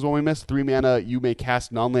Sarcophagus is one we missed. 3 mana, you may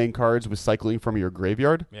cast non-land cards with cycling from your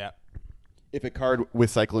graveyard. Yeah. If a card with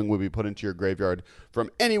cycling would be put into your graveyard from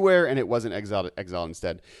anywhere and it wasn't exiled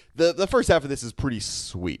instead. The first half of this is pretty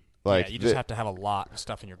sweet. Like, yeah, you just have to have a lot of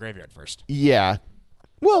stuff in your graveyard first. Yeah.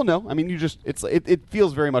 Well, no. I mean, it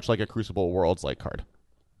feels very much like a Crucible Worlds-like card.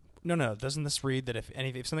 No. Doesn't this read that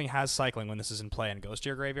if something has cycling when this is in play and goes to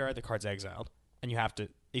your graveyard, the card's exiled, and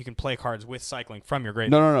you can play cards with cycling from your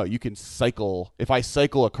graveyard? No. You can cycle. If I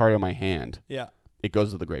cycle a card in my hand, yeah, it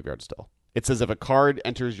goes to the graveyard still. It says if a card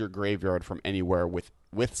enters your graveyard from anywhere with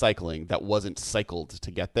cycling that wasn't cycled to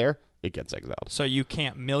get there, it gets exiled. So you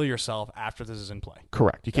can't mill yourself after this is in play.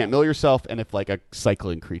 Correct. You can't mill yourself, and if like a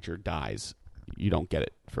cycling creature dies, you don't get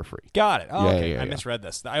it for free. Got it. Oh, yeah, okay. Yeah, I misread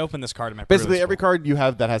this. I opened this card in my basically every card you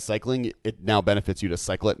have that has cycling, it now benefits you to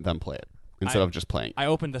cycle it and then play it instead of just playing. I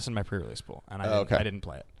opened this in my pre-release pool, and I didn't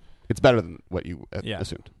play it. It's better than what you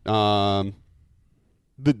assumed.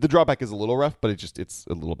 The drawback is a little rough, but it's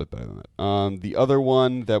a little bit better than that. The other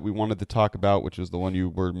one that we wanted to talk about, which was the one you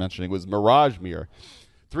were mentioning, was Mirage Mirror.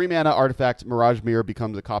 3 mana artifact, Mirage Mirror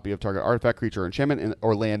becomes a copy of target artifact, creature, enchantment,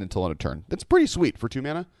 or land until end of turn. That's pretty sweet for 2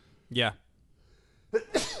 mana. Yeah.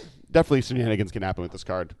 Definitely shenanigans can happen with this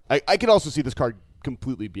card. I could also see this card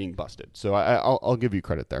completely being busted, so I'll give you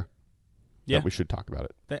credit there. Yeah. That we should talk about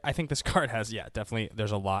it. I think this card has, definitely,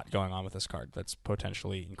 there's a lot going on with this card that's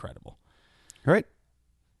potentially incredible. All right.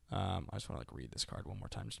 I just want to read this card one more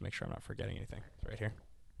time just to make sure I'm not forgetting anything. It's right here.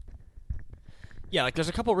 Yeah, there's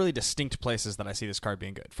a couple really distinct places that I see this card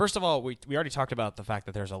being good. First of all, we already talked about the fact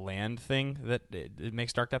that there's a land thing that it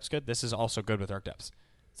makes Dark Depths good. This is also good with Dark Depths.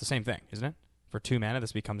 It's the same thing, isn't it? For 2 mana,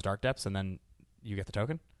 this becomes Dark Depths, and then you get the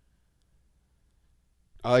token.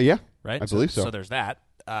 Yeah. Right? I believe so. So there's that.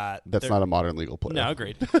 That's not a modern legal play. No,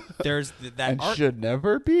 agreed. There's that. And should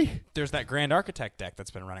never be. There's that Grand Architect deck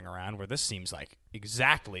that's been running around where this seems like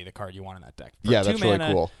exactly the card you want in that deck. For yeah, that's 2 mana,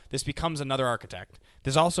 really cool. This becomes another Architect.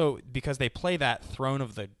 There's also, because they play that Throne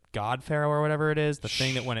of the God Pharaoh or whatever it is, the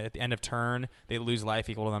thing that when at the end of turn they lose life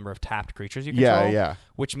equal to the number of tapped creatures you control. Yeah.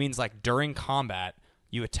 Which means during combat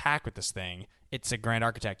you attack with this thing. It's a Grand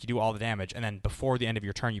Architect. You do all the damage, and then before the end of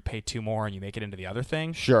your turn, you pay 2 more, and you make it into the other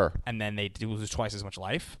thing. Sure. And then they do lose twice as much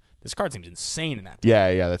life. This card seems insane in that.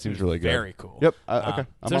 Yeah, that seems really good. Very cool. Yep. Okay,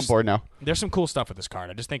 I'm on board now. There's some cool stuff with this card.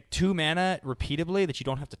 I just think 2 mana repeatedly that you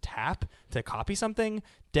don't have to tap to copy something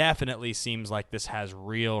definitely seems like this has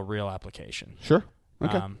real application. Sure.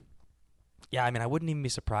 Okay. Yeah, I mean, I wouldn't even be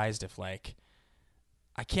surprised if I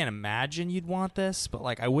can't imagine you'd want this, but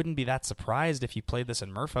I wouldn't be that surprised if you played this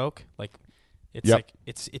in Merfolk.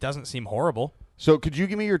 It doesn't seem horrible. So could you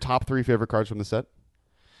give me your top 3 favorite cards from the set?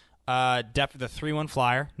 The 3/1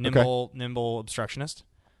 flyer, nimble obstructionist.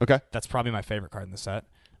 Okay, that's probably my favorite card in the set.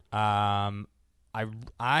 I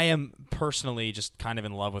am personally just kind of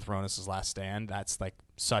in love with Ronus' Last Stand. That's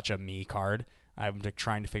such a me card. I'm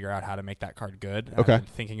trying to figure out how to make that card good. Okay, I've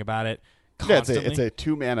been thinking about it constantly. Yeah, it's a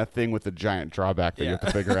 2 mana thing with a giant drawback that you have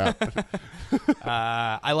to figure out.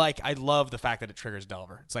 I love the fact that it triggers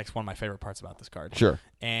Delver. It's one of my favorite parts about this card. Sure.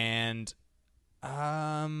 And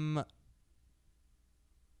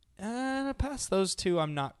past those 2,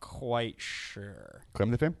 I'm not quite sure. Claim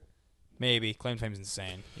the Fame? Maybe. Claim to Fame's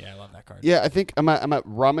insane. Yeah, I love that card. Yeah, I think I'm at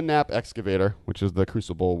Ramanap Excavator, which is the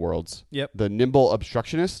Crucible Worlds. Yep. The Nimble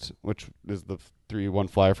Obstructionist, which is the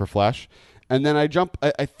 3/1 flyer for Flash. And then I jump,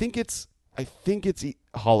 I think it's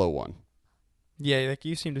Hollow One. Yeah, like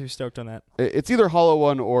you seem to be stoked on that. It's either Hollow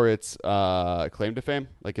One or it's Claim to Fame.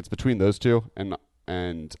 Like it's between those two, and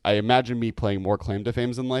I imagine me playing more Claim to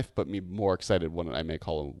Fames in life, but me more excited when I make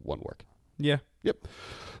Hollow One work. Yeah. Yep.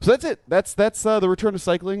 So that's it. That's the return to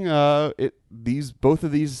cycling. Both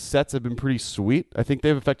of these sets have been pretty sweet. I think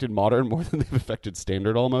they've affected Modern more than they've affected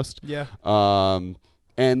Standard almost. Yeah.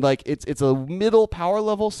 And like it's a middle power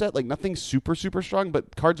level set, like nothing super strong,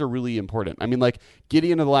 but cards are really important. I mean, like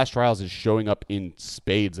Gideon of the Last Trials is showing up in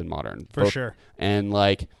spades in Modern for sure. And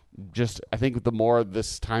like I think the more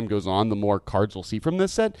this time goes on, the more cards we'll see from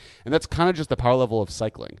this set, and that's kind of just the power level of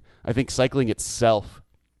cycling. I think cycling itself.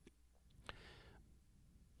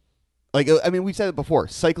 Like, I mean, we've said it before.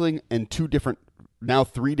 Cycling and now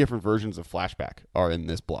 3 different versions of Flashback are in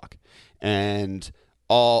this block. And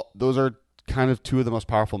those are kind of 2 of the most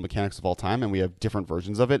powerful mechanics of all time, and we have different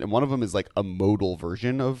versions of it. And one of them is like a modal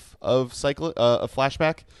version of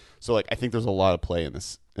Flashback. So, like, I think there's a lot of play in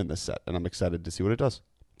this set, and I'm excited to see what it does.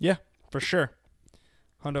 Yeah, for sure.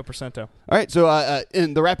 Hundo Percento. All right, so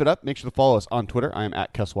and to wrap it up, make sure to follow us on Twitter. I am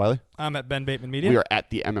at Kess Wiley. I'm at Ben Bateman Media. We are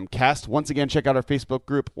at the MMCast. Once again, check out our Facebook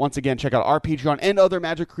group. Once again, check out our Patreon and other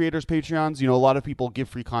Magic creators' Patreons. You know, a lot of people give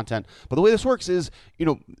free content. But the way this works is, you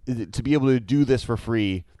know, to be able to do this for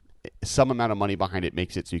free, some amount of money behind it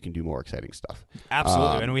makes it so you can do more exciting stuff.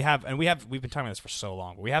 Absolutely. We've been talking about this for so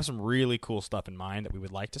long, but we have some really cool stuff in mind that we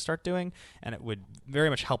would like to start doing, and it would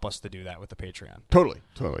very much help us to do that with the Patreon. Totally.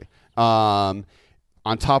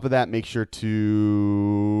 On top of that, make sure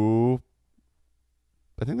to...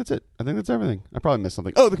 I think that's it. I think that's everything. I probably missed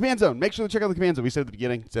something. Oh, the Command Zone. Make sure to check out the Command Zone. We said it at the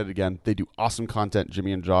beginning. Said it again. They do awesome content,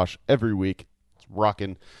 Jimmy and Josh, every week. It's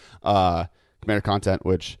rocking Commander content,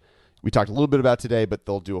 which we talked a little bit about today, but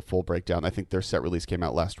they'll do a full breakdown. I think their set release came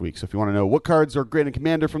out last week. So if you want to know what cards are great in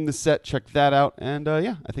Commander from this set, check that out. And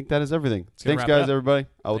I think that is everything. Thanks, guys, everybody.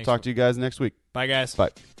 I will talk to you guys next week. Bye, guys. Bye.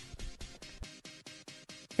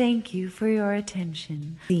 Thank you for your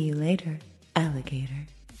attention. See you later, alligator.